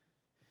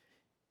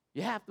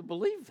 You have to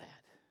believe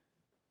that.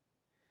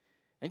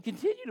 And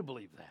continue to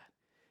believe that.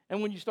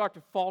 And when you start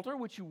to falter,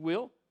 which you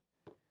will,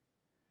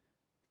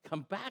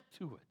 come back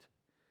to it.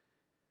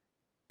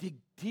 Dig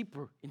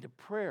deeper into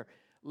prayer.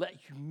 Let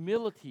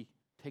humility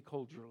take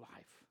hold of your life.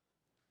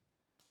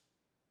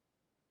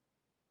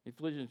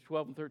 Ephesians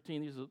 12 and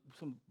 13, these are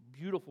some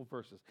beautiful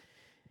verses.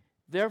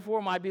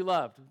 Therefore, my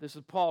beloved, this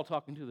is Paul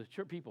talking to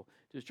the people,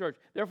 to his church.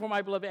 Therefore,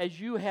 my beloved, as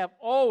you have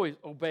always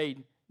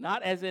obeyed,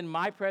 not as in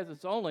my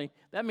presence only,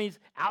 that means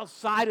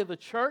outside of the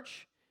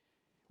church.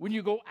 When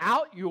you go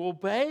out, you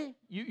obey.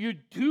 You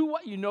do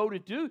what you know to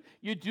do.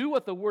 You do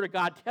what the Word of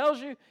God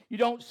tells you. You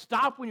don't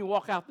stop when you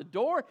walk out the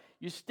door.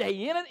 You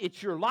stay in it.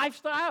 It's your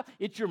lifestyle.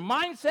 It's your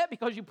mindset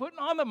because you're putting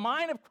on the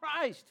mind of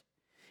Christ.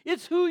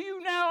 It's who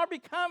you now are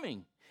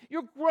becoming.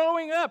 You're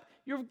growing up.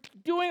 You're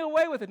doing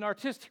away with an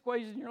artistic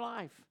ways in your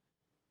life.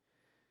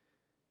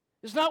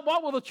 It's not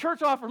what will the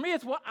church offer me.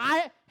 It's what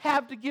I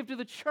have to give to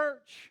the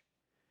church.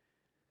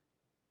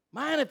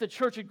 Man, if the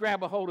church would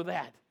grab a hold of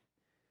that,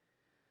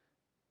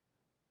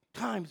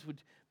 the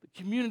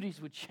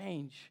communities would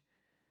change.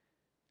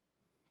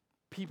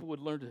 People would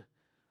learn to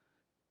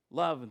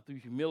love and through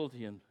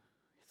humility and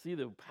see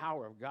the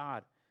power of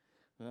God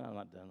No, I'm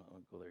not done. I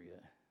won't go there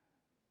yet.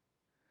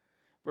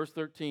 Verse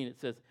 13, it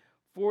says,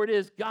 "For it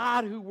is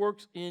God who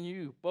works in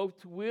you, both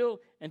to will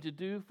and to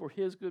do for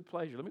his good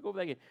pleasure." Let me go over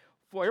that again.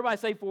 For everybody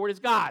say, "For it is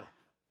God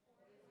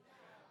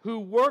who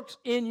works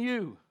in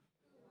you."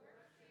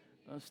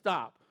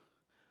 Stop.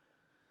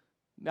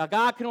 Now,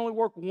 God can only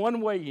work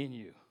one way in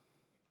you.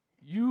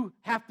 You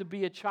have to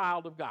be a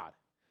child of God.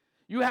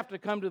 You have to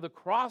come to the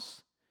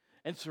cross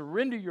and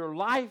surrender your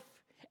life,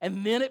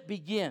 and then it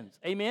begins.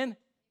 Amen?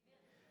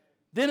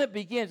 Then it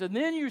begins, and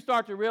then you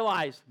start to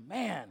realize,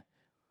 man,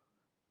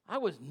 I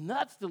was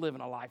nuts to living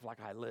a life like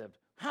I lived.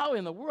 How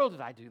in the world did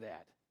I do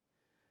that?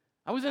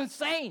 I was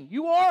insane.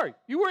 You are.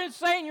 You were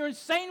insane. You're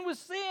insane with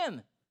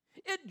sin.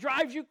 It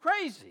drives you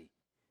crazy.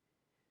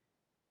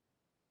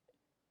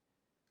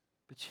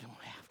 But you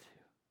don't have to.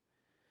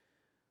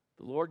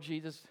 The Lord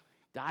Jesus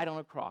died on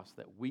a cross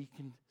that we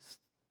can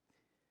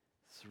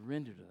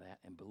surrender to that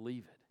and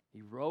believe it.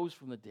 He rose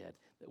from the dead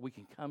that we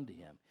can come to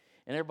him.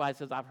 And everybody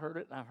says, "I've heard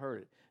it and I've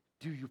heard it."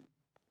 Do you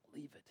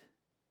believe it?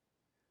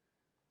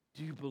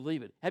 Do you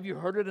believe it? Have you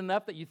heard it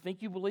enough that you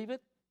think you believe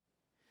it?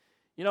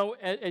 You know,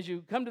 as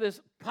you come to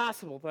this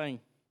possible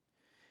thing,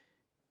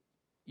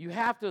 you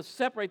have to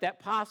separate that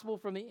possible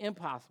from the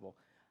impossible.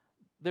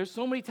 There's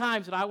so many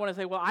times that I want to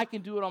say, well, I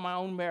can do it on my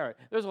own merit.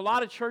 There's a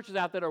lot of churches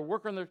out there that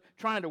are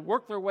trying to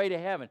work their way to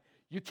heaven.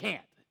 You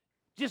can't.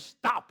 Just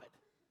stop it.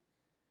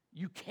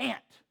 You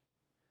can't.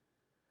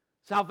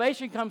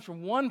 Salvation comes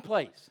from one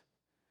place,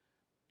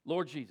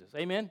 Lord Jesus.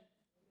 Amen?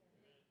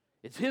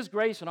 It's his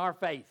grace and our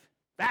faith.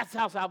 That's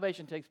how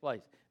salvation takes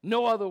place.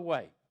 No other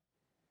way.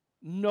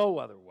 No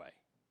other way.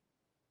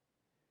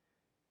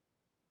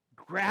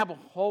 Grab a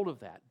hold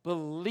of that.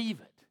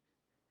 Believe it.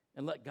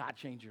 And let God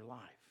change your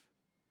life.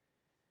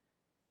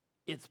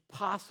 It's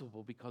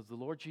possible because the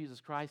Lord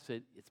Jesus Christ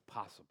said it's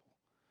possible.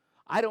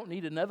 I don't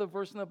need another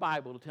verse in the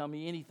Bible to tell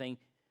me anything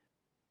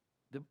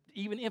to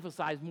even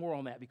emphasize more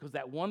on that, because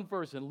that one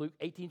verse in Luke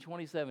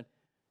 18:27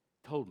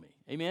 told me.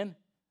 Amen?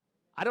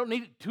 I don't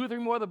need 2 or 3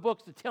 more other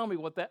books to tell me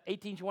what that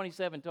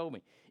 18:27 told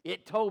me.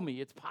 It told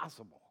me it's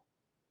possible.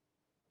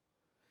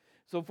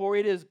 So for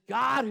it is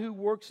God who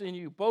works in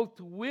you, both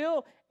to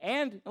will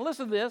and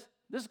listen to this.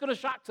 This is going to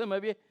shock some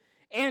of you.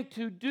 And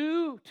to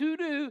do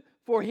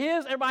for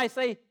his, everybody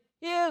say,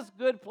 his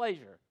good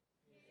pleasure.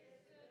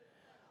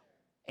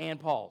 And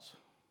pause.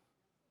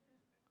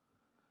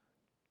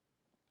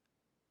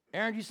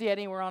 Aaron, do you see that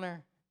anywhere on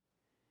there?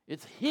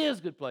 It's his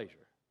good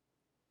pleasure.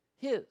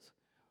 His.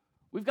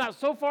 We've got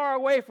so far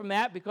away from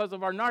that because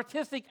of our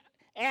narcissistic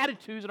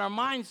attitudes and our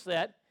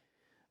mindset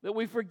that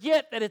we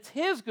forget that it's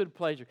his good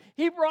pleasure.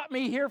 He brought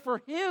me here for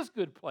his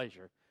good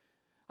pleasure.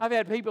 I've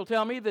had people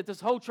tell me that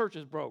this whole church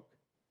is broke,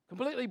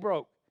 completely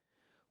broke.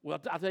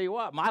 Well, I'll tell you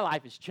what, my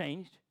life has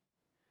changed.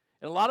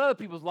 And a lot of other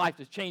people's life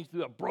has changed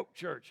through a broke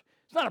church.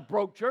 It's not a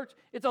broke church.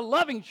 It's a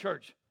loving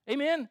church.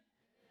 Amen?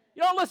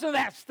 You don't listen to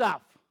that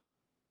stuff.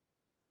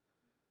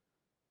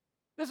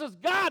 This is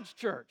God's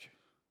church.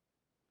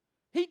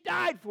 He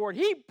died for it.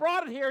 He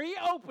brought it here. He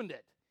opened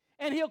it.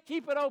 And he'll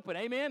keep it open.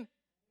 Amen?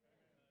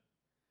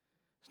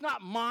 It's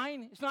not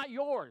mine. It's not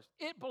yours.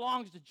 It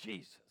belongs to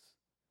Jesus.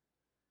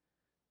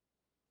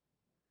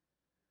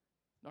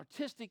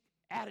 Narcissistic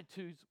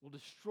attitudes will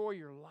destroy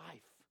your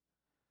life.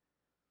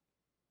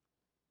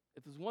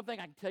 If there's one thing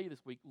I can tell you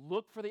this week,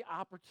 look for the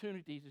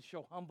opportunity to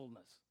show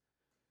humbleness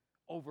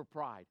over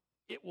pride.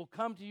 It will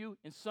come to you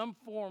in some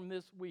form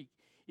this week.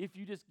 If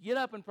you just get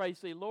up and pray,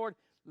 say, Lord,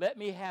 let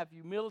me have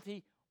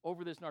humility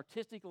over this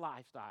narcissistic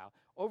lifestyle,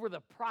 over the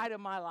pride of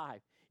my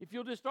life. If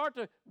you'll just start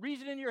to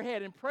reason in your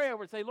head and pray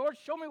over it, say, Lord,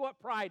 show me what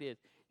pride is,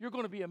 you're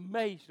going to be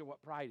amazed at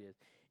what pride is.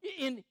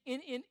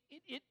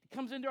 It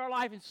comes into our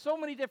life in so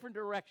many different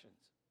directions.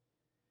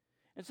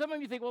 And some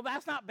of you think, well,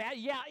 that's not bad.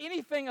 Yeah,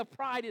 anything of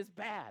pride is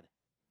bad.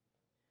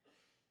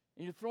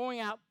 And you're throwing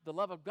out the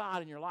love of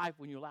God in your life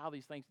when you allow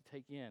these things to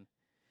take in.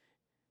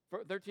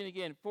 13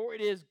 again, for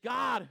it is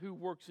God who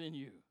works in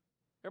you.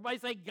 Everybody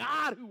say,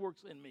 God who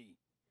works in me.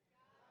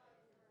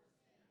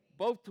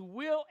 Both to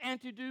will and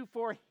to do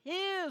for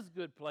his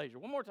good pleasure.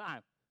 One more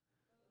time.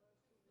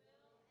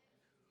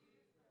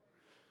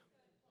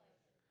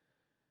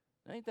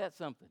 Ain't that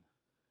something?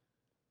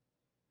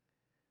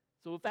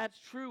 So if that's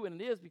true,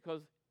 and it is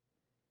because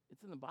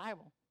it's in the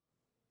Bible,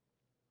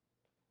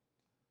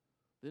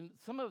 then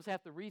some of us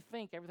have to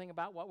rethink everything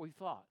about what we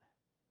thought.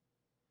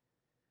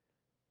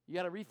 You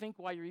got to rethink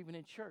why you're even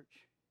in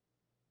church.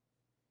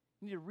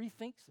 You need to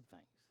rethink some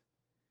things.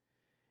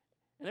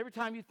 And every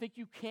time you think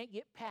you can't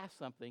get past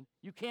something,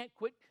 you can't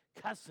quit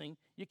cussing,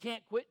 you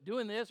can't quit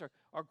doing this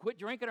or quit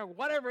drinking or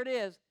whatever it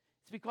is,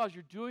 it's because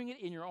you're doing it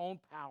in your own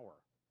power.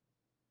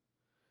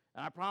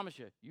 And I promise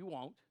you, you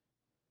won't.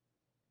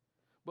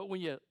 But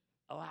when you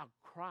allow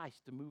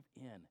Christ to move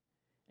in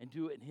and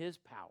do it in his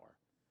power,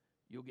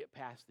 you'll get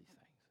past these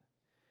things.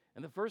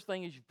 And the first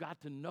thing is you've got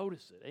to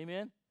notice it.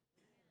 Amen?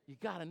 You've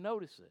got to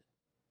notice it.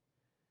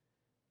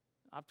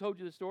 I've told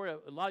you the story.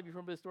 A lot of you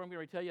remember this story. I'm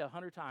going to tell you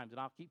 100 times, and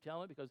I'll keep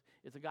telling it because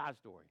it's a God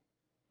story.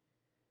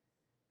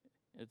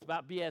 It's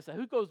about BSF.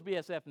 Who goes to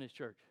BSF in this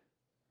church?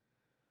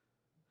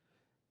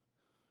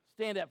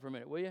 Stand up for a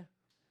minute, will you?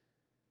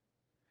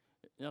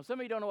 You know, some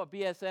of you don't know what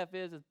BSF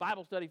is. It's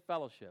Bible Study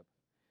Fellowship.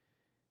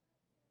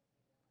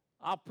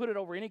 I'll put it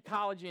over any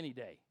college any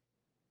day.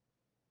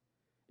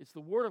 It's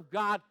the Word of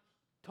God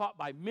taught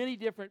by many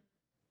different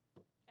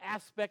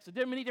aspects,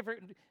 many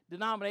different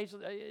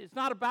denominations. It's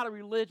not about a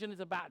religion,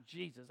 it's about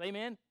Jesus.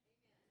 Amen?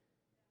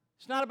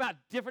 It's not about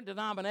different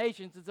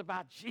denominations, it's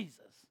about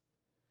Jesus.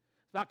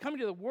 It's about coming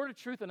to the Word of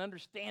truth and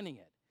understanding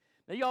it.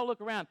 Now, you all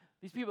look around.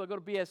 These people that go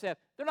to BSF,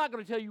 they're not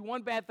going to tell you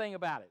one bad thing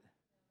about it.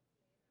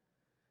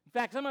 In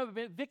fact, some of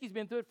them, Vicky's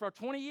been through it for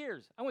 20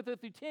 years. I went through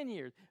it 10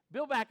 years.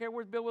 Bill back there,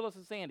 where's Bill, Willis,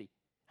 and Sandy?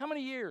 How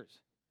many years?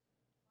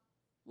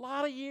 A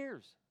lot of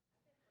years.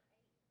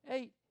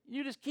 Hey,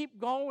 you just keep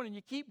going and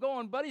you keep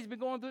going. Buddy's been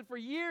going through it for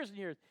years and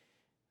years.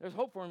 There's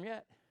hope for him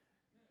yet.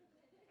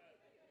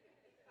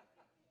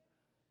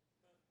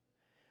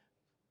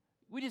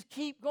 We just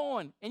keep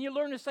going. And you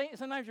learn the same.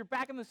 Sometimes you're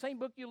back in the same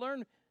book you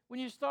learned when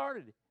you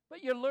started.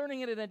 But you're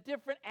learning it in a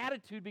different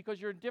attitude because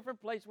you're in a different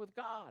place with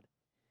God.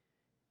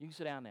 You can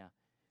sit down now.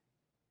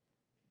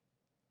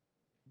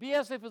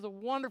 BSF is a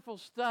wonderful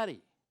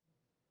study.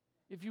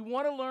 If you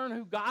want to learn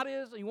who God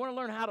is and you want to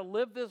learn how to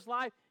live this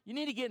life, you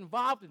need to get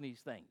involved in these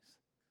things.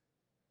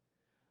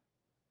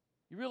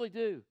 You really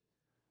do.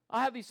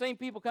 I have these same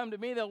people come to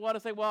me, they'll want to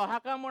say, well, how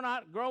come we're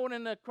not growing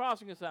in the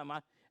crossing or something?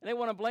 And they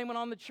want to blame it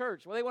on the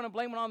church. Well, they want to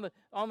blame it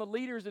on the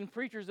leaders and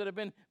preachers that have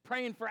been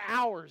praying for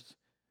hours.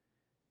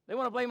 They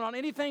want to blame it on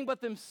anything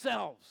but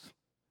themselves.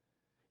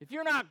 If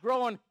you're not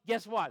growing,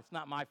 guess what? It's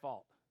not my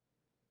fault.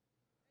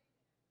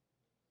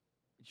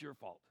 It's your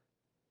fault.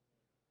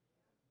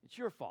 It's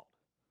your fault.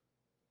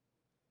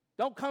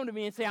 Don't come to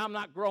me and say I'm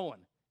not growing.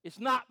 It's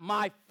not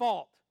my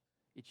fault.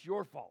 It's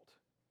your fault.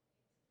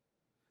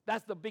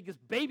 That's the biggest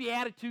baby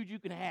attitude you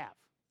can have.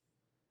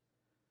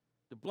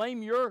 To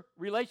blame your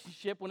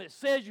relationship when it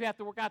says you have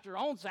to work out your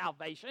own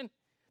salvation.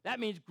 That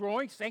means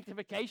growing,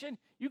 sanctification.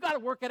 You got to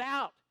work it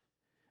out.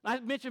 And I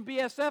mentioned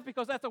BSF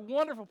because that's a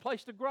wonderful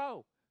place to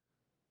grow.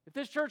 If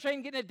this church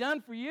ain't getting it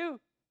done for you,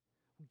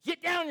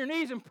 get down on your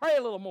knees and pray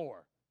a little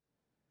more.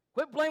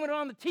 Quit blaming it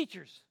on the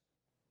teachers.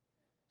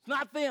 It's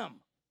not them.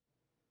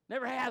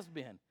 Never has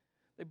been.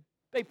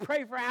 They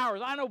pray for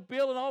hours. I know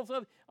Bill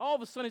and all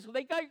the Sunday school,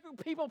 they got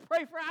people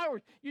pray for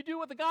hours. You do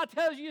what the God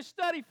tells you, you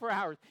study for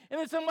hours. And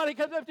then somebody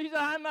comes up to you and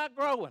says, I'm not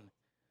growing.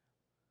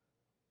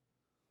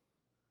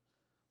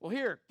 Well,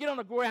 here, get on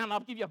the ground and I'll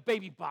give you a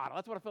baby bottle.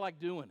 That's what I feel like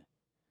doing.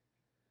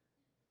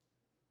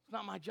 It's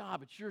not my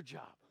job, it's your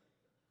job.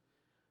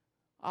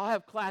 I'll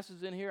have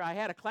classes in here. I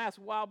had a class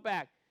a while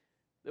back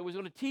that was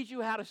going to teach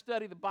you how to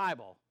study the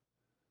Bible.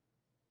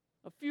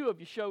 A few of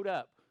you showed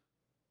up.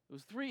 It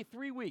was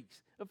three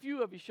weeks. A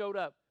few of you showed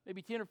up,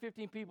 maybe 10 or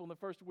 15 people in the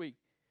first week.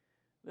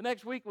 The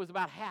next week was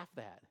about half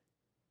that.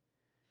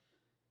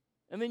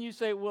 And then you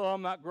say, well,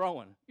 I'm not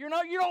growing. You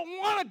don't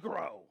want to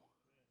grow.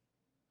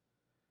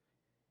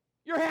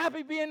 You're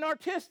happy being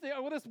narcissistic.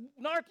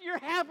 You're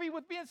happy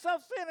with being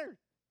self-centered.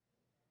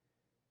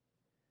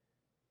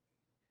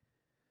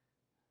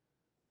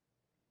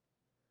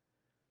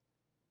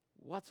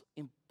 What's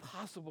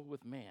impossible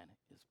with man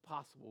is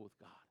possible with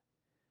God.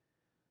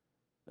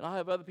 And I'll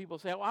have other people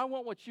say, well, I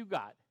want what you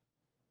got.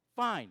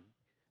 Fine.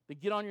 Then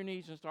get on your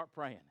knees and start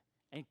praying.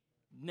 And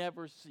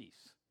never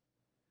cease.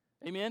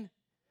 Amen?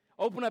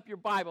 Open up your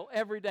Bible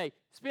every day.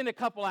 Spend a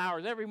couple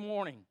hours every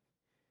morning.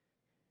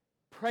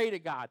 Pray to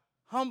God.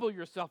 Humble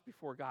yourself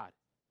before God.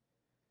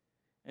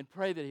 And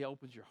pray that He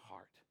opens your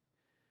heart.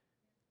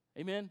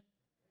 Amen?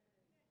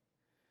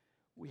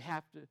 We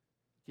have to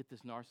get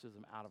this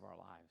narcissism out of our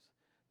lives.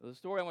 The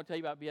story I want to tell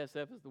you about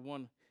BSF is the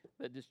one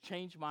that just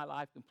changed my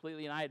life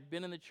completely, and I had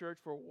been in the church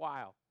for a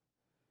while.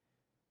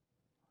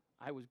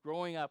 I was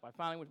growing up. I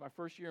finally went to my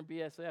first year in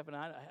BSF, and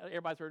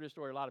everybody's heard this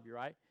story, a lot of you,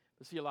 right?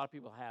 But see, a lot of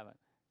people haven't.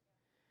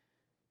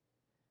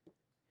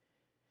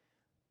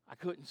 I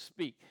couldn't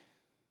speak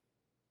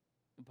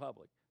in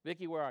public.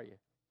 Vicki, where are you?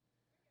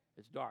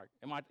 It's dark.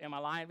 Am I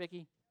lying,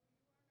 Vicki?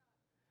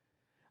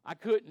 I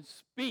couldn't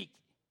speak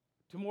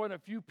to more than a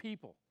few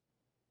people.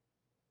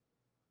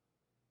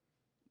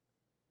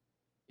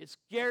 It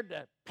scared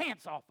the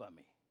pants off of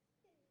me.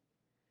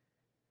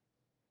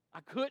 I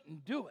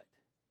couldn't do it.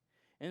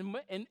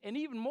 And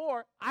even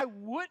more, I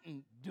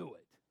wouldn't do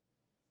it.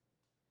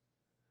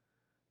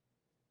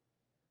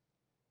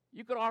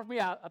 You could offer me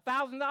a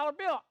 $1,000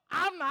 bill.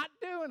 I'm not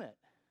doing it.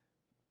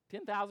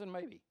 $10,000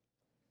 maybe.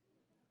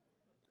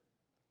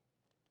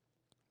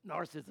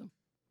 Narcissism.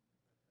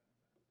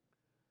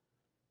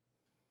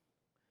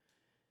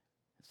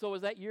 So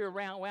as that year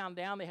wound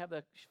down, they have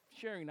the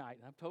sharing night.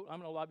 And I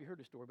know a lot of you heard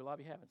this story, but a lot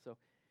of you haven't.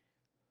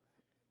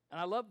 And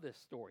I love this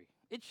story.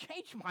 It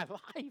changed my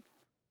life.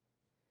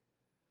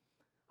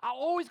 I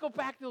always go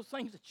back to those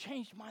things that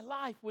changed my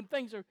life when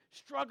things are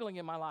struggling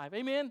in my life.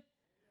 Amen?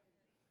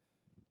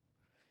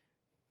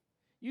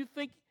 You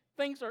think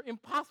things are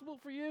impossible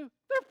for you?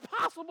 They're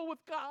possible with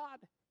God.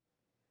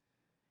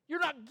 You're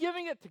not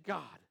giving it to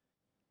God.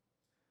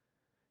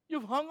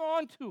 You've hung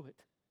on to it.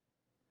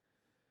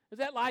 As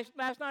that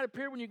last night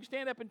appeared when you can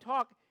stand up and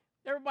talk,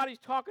 Everybody's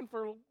talking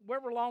for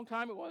whatever long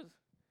time it was.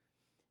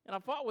 And I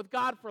fought with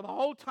God for the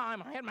whole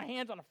time. I had my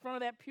hands on the front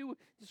of that pew,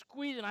 just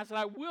squeezing. I said,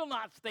 I will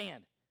not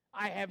stand.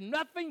 I have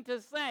nothing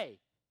to say.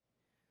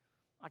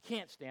 I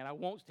can't stand. I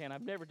won't stand.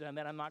 I've never done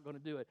that. I'm not going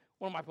to do it.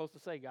 What am I supposed to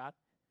say, God?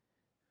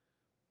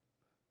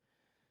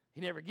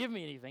 He never gave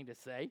me anything to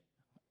say.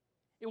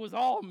 It was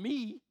all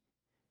me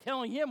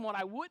telling him what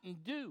I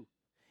wouldn't do.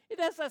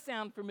 Does that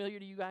sound familiar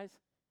to you guys?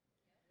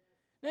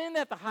 Isn't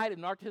that the height of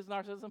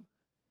narcissism?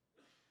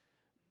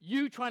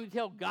 You trying to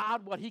tell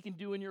God what he can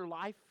do in your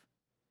life?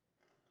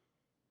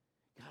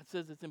 God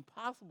says it's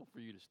impossible for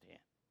you to stand.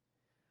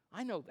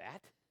 I know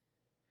that,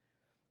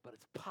 but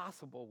it's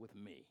possible with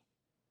me.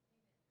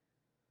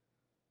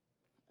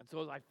 And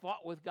so as I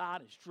fought with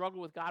God and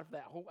struggled with God for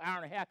that whole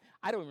hour and a half,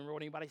 I don't remember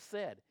what anybody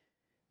said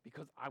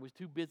because I was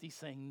too busy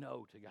saying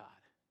no to God.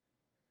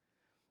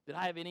 Did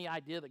I have any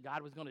idea that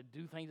God was going to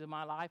do things in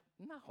my life?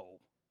 No.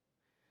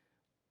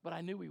 But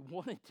I knew he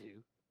wanted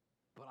to,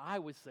 but I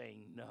was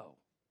saying no.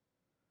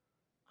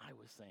 I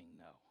was saying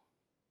no.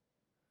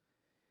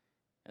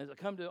 And as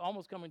I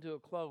almost coming to a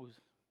close,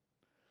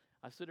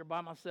 I sit there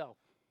by myself.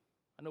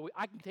 I know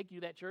I can take you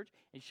to that church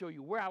and show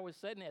you where I was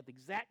sitting at the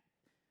exact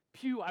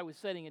pew I was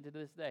sitting into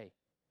this day.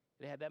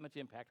 It had that much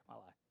impact on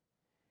my life.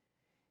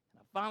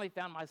 And I finally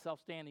found myself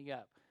standing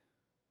up.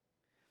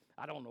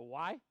 I don't know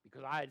why,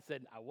 because I had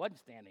said I wasn't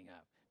standing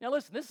up. Now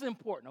listen, this is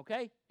important,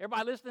 okay?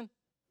 Everybody listening?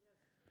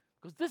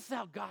 Because this is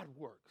how God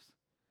works.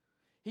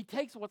 He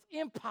takes what's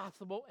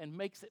impossible and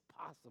makes it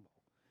possible.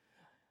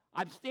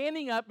 I'm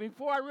standing up.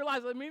 Before I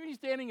realized I'm even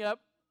standing up,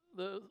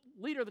 the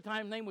leader at the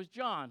time, his name was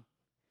John.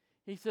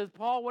 He says,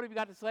 Paul, what have you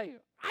got to say?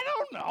 I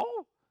don't know.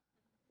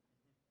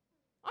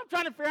 I'm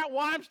trying to figure out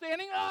why I'm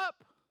standing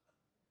up.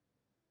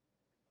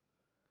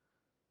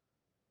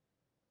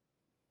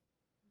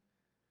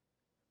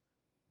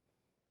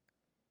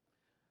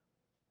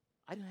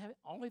 I didn't have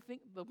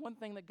it. The one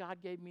thing that God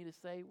gave me to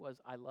say was,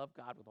 I love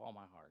God with all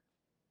my heart.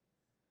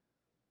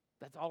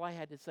 That's all I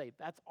had to say.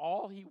 That's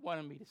all he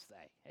wanted me to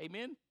say.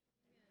 Amen?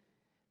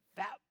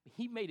 That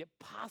he made it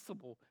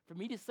possible for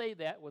me to say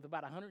that with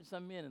about 100 and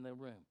some men in the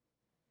room.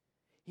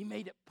 He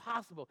made it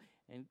possible.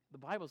 And the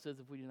Bible says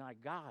if we deny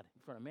God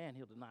in front of man,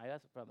 he'll deny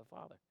us in front of the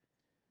Father.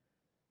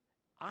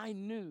 I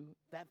knew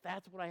that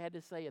that's what I had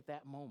to say at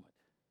that moment.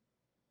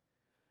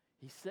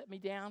 He set me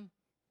down,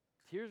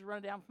 tears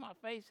running down from my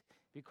face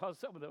because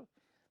some of a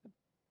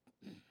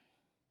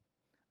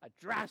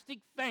drastic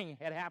thing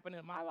had happened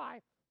in my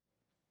life.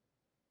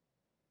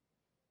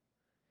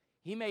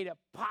 He made it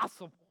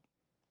possible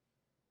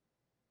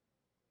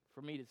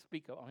for me to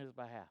speak on his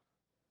behalf.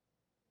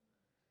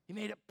 He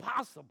made it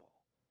possible.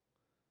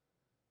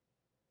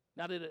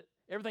 Now, did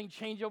everything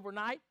change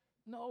overnight?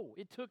 No,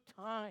 it took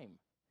time.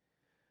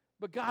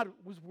 But God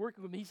was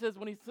working with me. He says,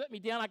 when he set me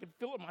down, I could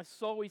feel it in my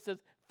soul. He says,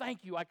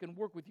 thank you, I can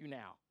work with you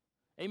now.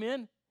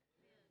 Amen?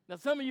 Now,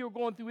 some of you are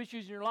going through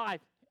issues in your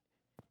life.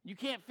 You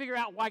can't figure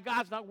out why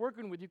God's not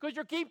working with you because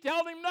you keep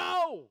telling him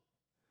no.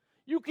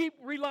 You keep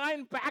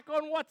relying back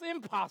on what's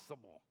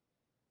impossible.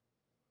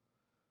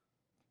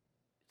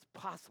 It's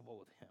possible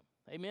with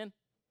him. Amen?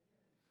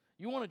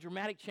 You want a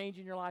dramatic change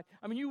in your life?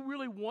 I mean, you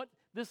really want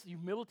this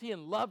humility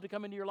and love to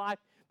come into your life?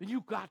 Then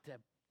you've got to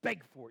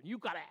beg for it.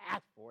 You've got to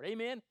ask for it.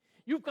 Amen?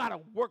 You've got to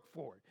work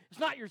for it. It's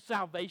not your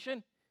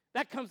salvation.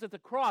 That comes at the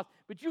cross.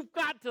 But you've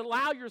got to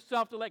allow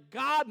yourself to let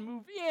God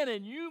move in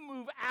and you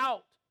move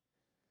out.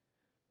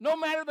 No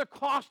matter the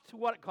cost to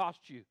what it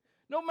costs you.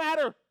 No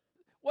matter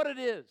what it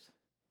is.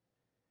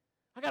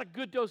 I got a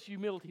good dose of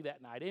humility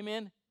that night.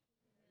 Amen?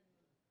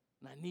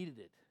 And I needed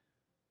it.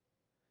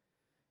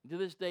 And to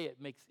this day, it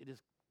is.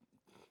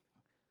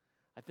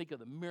 I think of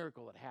the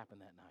miracle that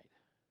happened that night.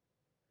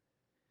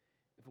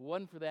 If it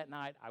wasn't for that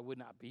night, I would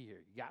not be here.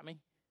 You got me?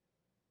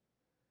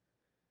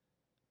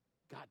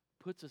 God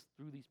puts us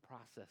through these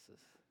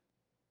processes.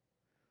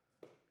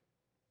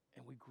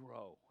 And we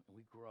grow, and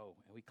we grow,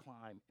 and we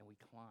climb, and we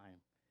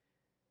climb.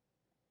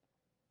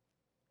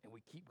 And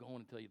we keep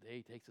going until the day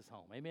he takes us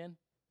home. Amen?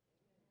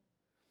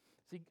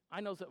 See,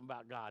 I know something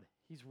about God.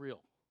 He's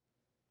real.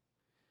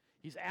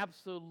 He's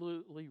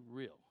absolutely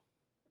real.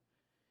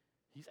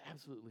 He's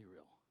absolutely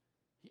real.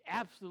 He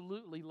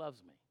absolutely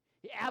loves me.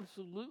 He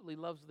absolutely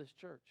loves this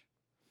church.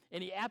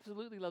 And he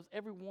absolutely loves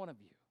every one of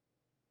you.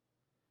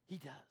 He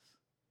does.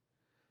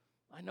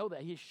 I know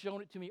that. He's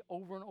shown it to me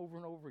over and over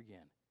and over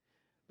again.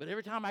 But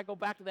every time I go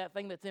back to that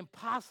thing that's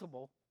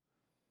impossible,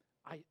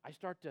 I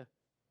start to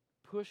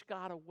push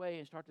God away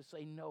and start to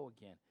say no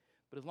again.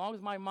 But as long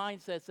as my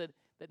mindset said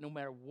that no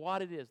matter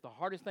what it is, the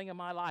hardest thing in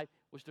my life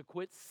was to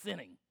quit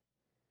sinning.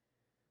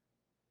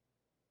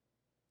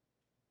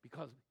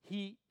 Because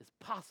he is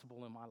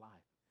possible in my life.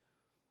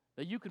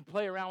 That you can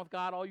play around with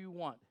God all you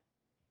want.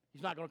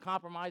 He's not going to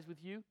compromise with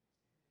you.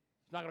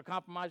 He's not going to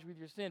compromise with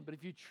your sin. But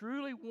if you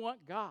truly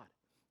want God,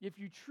 if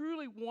you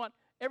truly want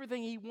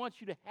everything he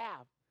wants you to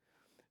have,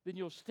 then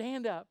you'll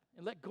stand up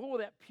and let go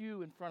of that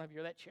pew in front of you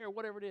or that chair,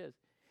 whatever it is,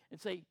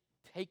 and say,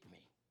 take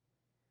me.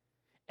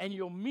 And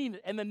you'll mean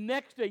it. And the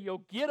next day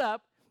you'll get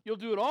up, you'll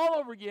do it all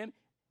over again, and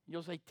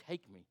you'll say,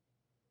 take me.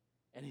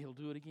 and he'll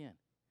do it again.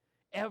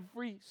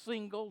 Every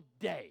single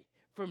day,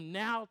 from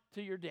now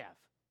to your death.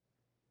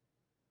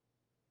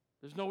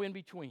 There's no in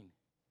between.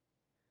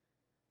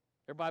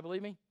 Everybody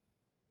believe me?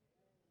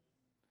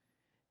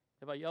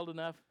 Have I yelled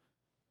enough?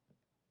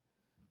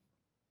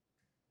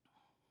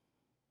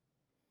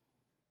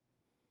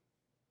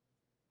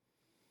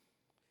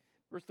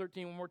 Verse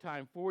 13, one more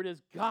time. For it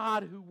is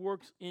God who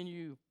works in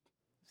you.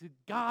 See,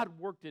 God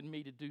worked in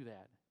me to do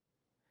that.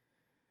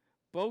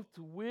 Both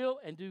to will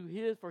and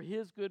do for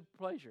his good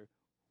pleasure.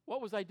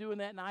 What was I doing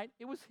that night?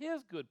 It was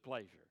his good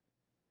pleasure.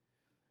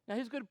 Now,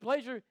 his good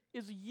pleasure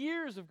is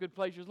years of good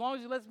pleasure, as long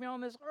as he lets me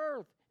on this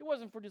earth. It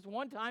wasn't for just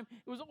one time.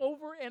 It was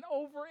over and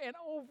over and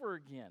over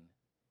again.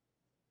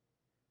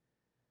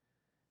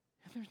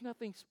 And there's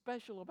nothing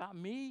special about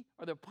me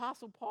or the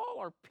Apostle Paul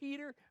or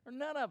Peter or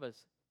none of us.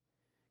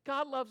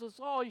 God loves us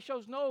all. He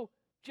shows no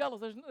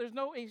jealousy.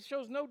 He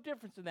shows no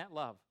difference in that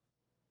love.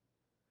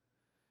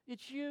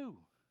 It's you.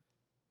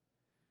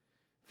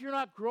 If you're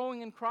not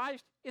growing in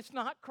Christ, it's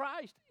not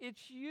Christ.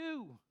 It's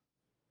you.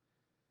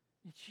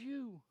 It's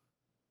you.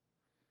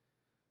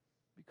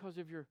 Because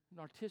of your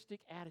narcissistic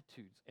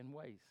attitudes and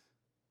ways.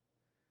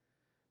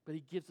 But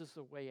he gives us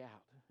a way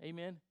out.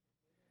 Amen?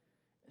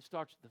 It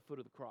starts at the foot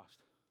of the cross.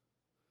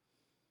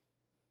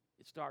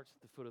 It starts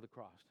at the foot of the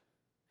cross.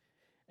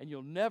 And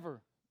you'll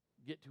never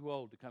get too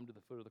old to come to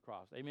the foot of the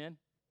cross. Amen?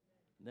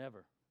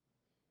 Never.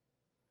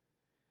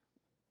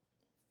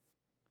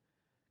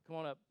 Come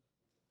on up,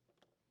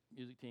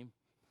 music team.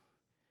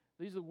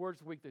 These are the words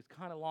of the week that's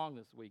kind of long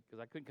this week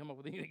because I couldn't come up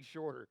with anything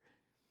shorter.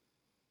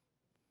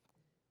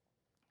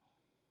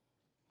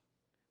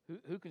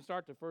 Who can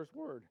start the first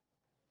word?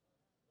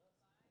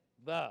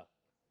 The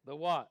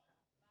what?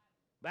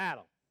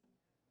 Battle.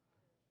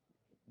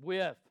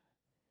 With.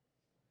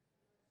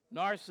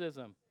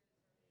 Narcissism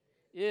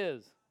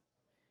is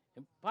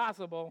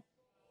impossible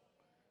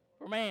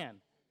for man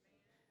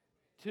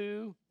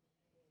to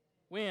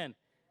win.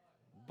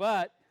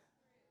 But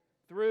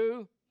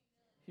through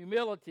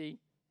humility,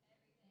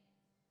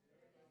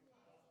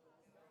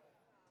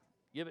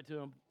 give it to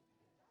him.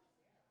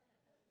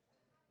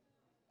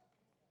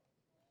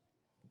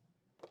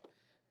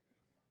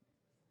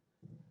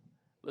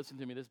 Listen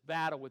to me, this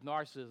battle with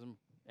narcissism,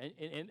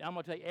 and I'm going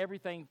to tell you,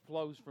 everything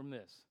flows from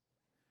this.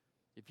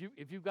 If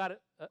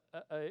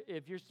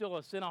you're still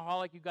a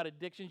sinaholic, you've got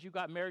addictions, you've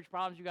got marriage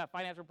problems, you've got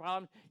financial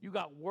problems, you've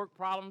got work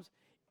problems,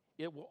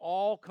 it will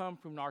all come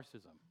from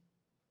narcissism.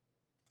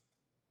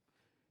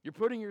 You're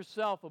putting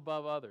yourself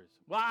above others.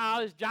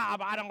 Well, this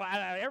job,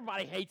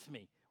 everybody hates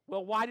me.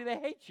 Well, why do they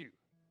hate you?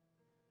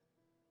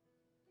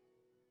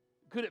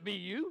 Could it be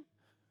you?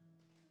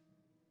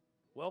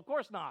 Well, of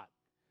course not.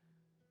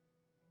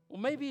 Well,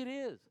 maybe it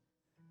is.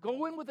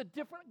 Go in with the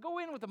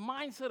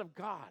mindset of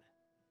God.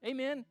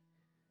 Amen?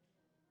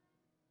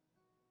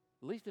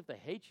 At least if they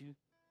hate you,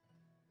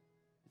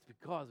 it's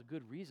because of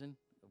good reason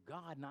of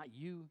God, not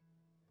you.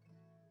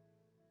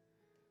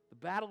 The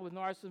battle with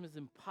narcissism is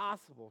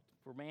impossible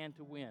for man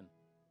to win.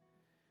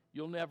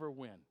 You'll never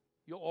win.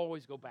 You'll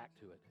always go back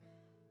to it.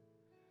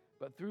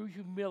 But through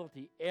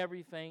humility,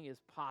 everything is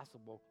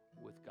possible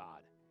with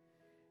God.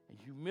 And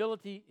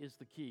humility is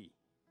the key.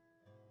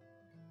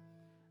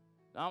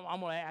 Now, I'm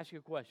going to ask you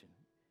a question.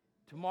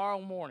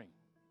 Tomorrow morning,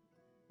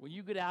 when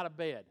you get out of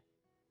bed,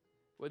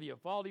 whether you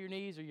fall to your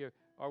knees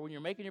or when you're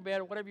making your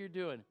bed or whatever you're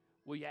doing,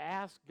 will you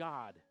ask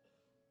God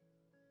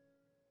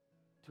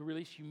to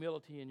release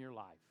humility in your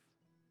life?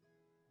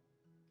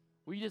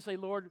 Will you just say,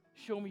 Lord,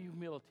 show me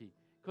humility?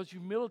 Because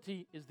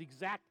humility is the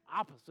exact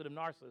opposite of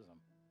narcissism.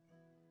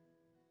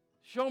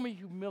 Show me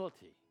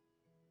humility.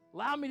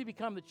 Allow me to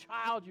become the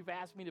child you've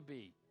asked me to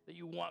be, that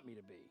you want me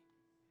to be.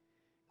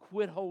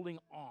 Quit holding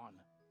on.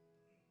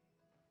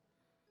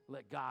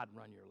 Let God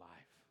run your life.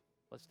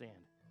 Let's stand.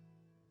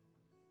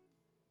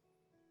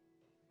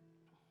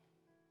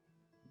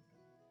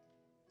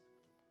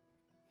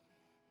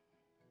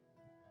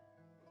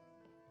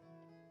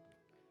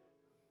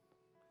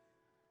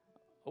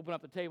 Open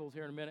up the tables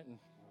here in a minute and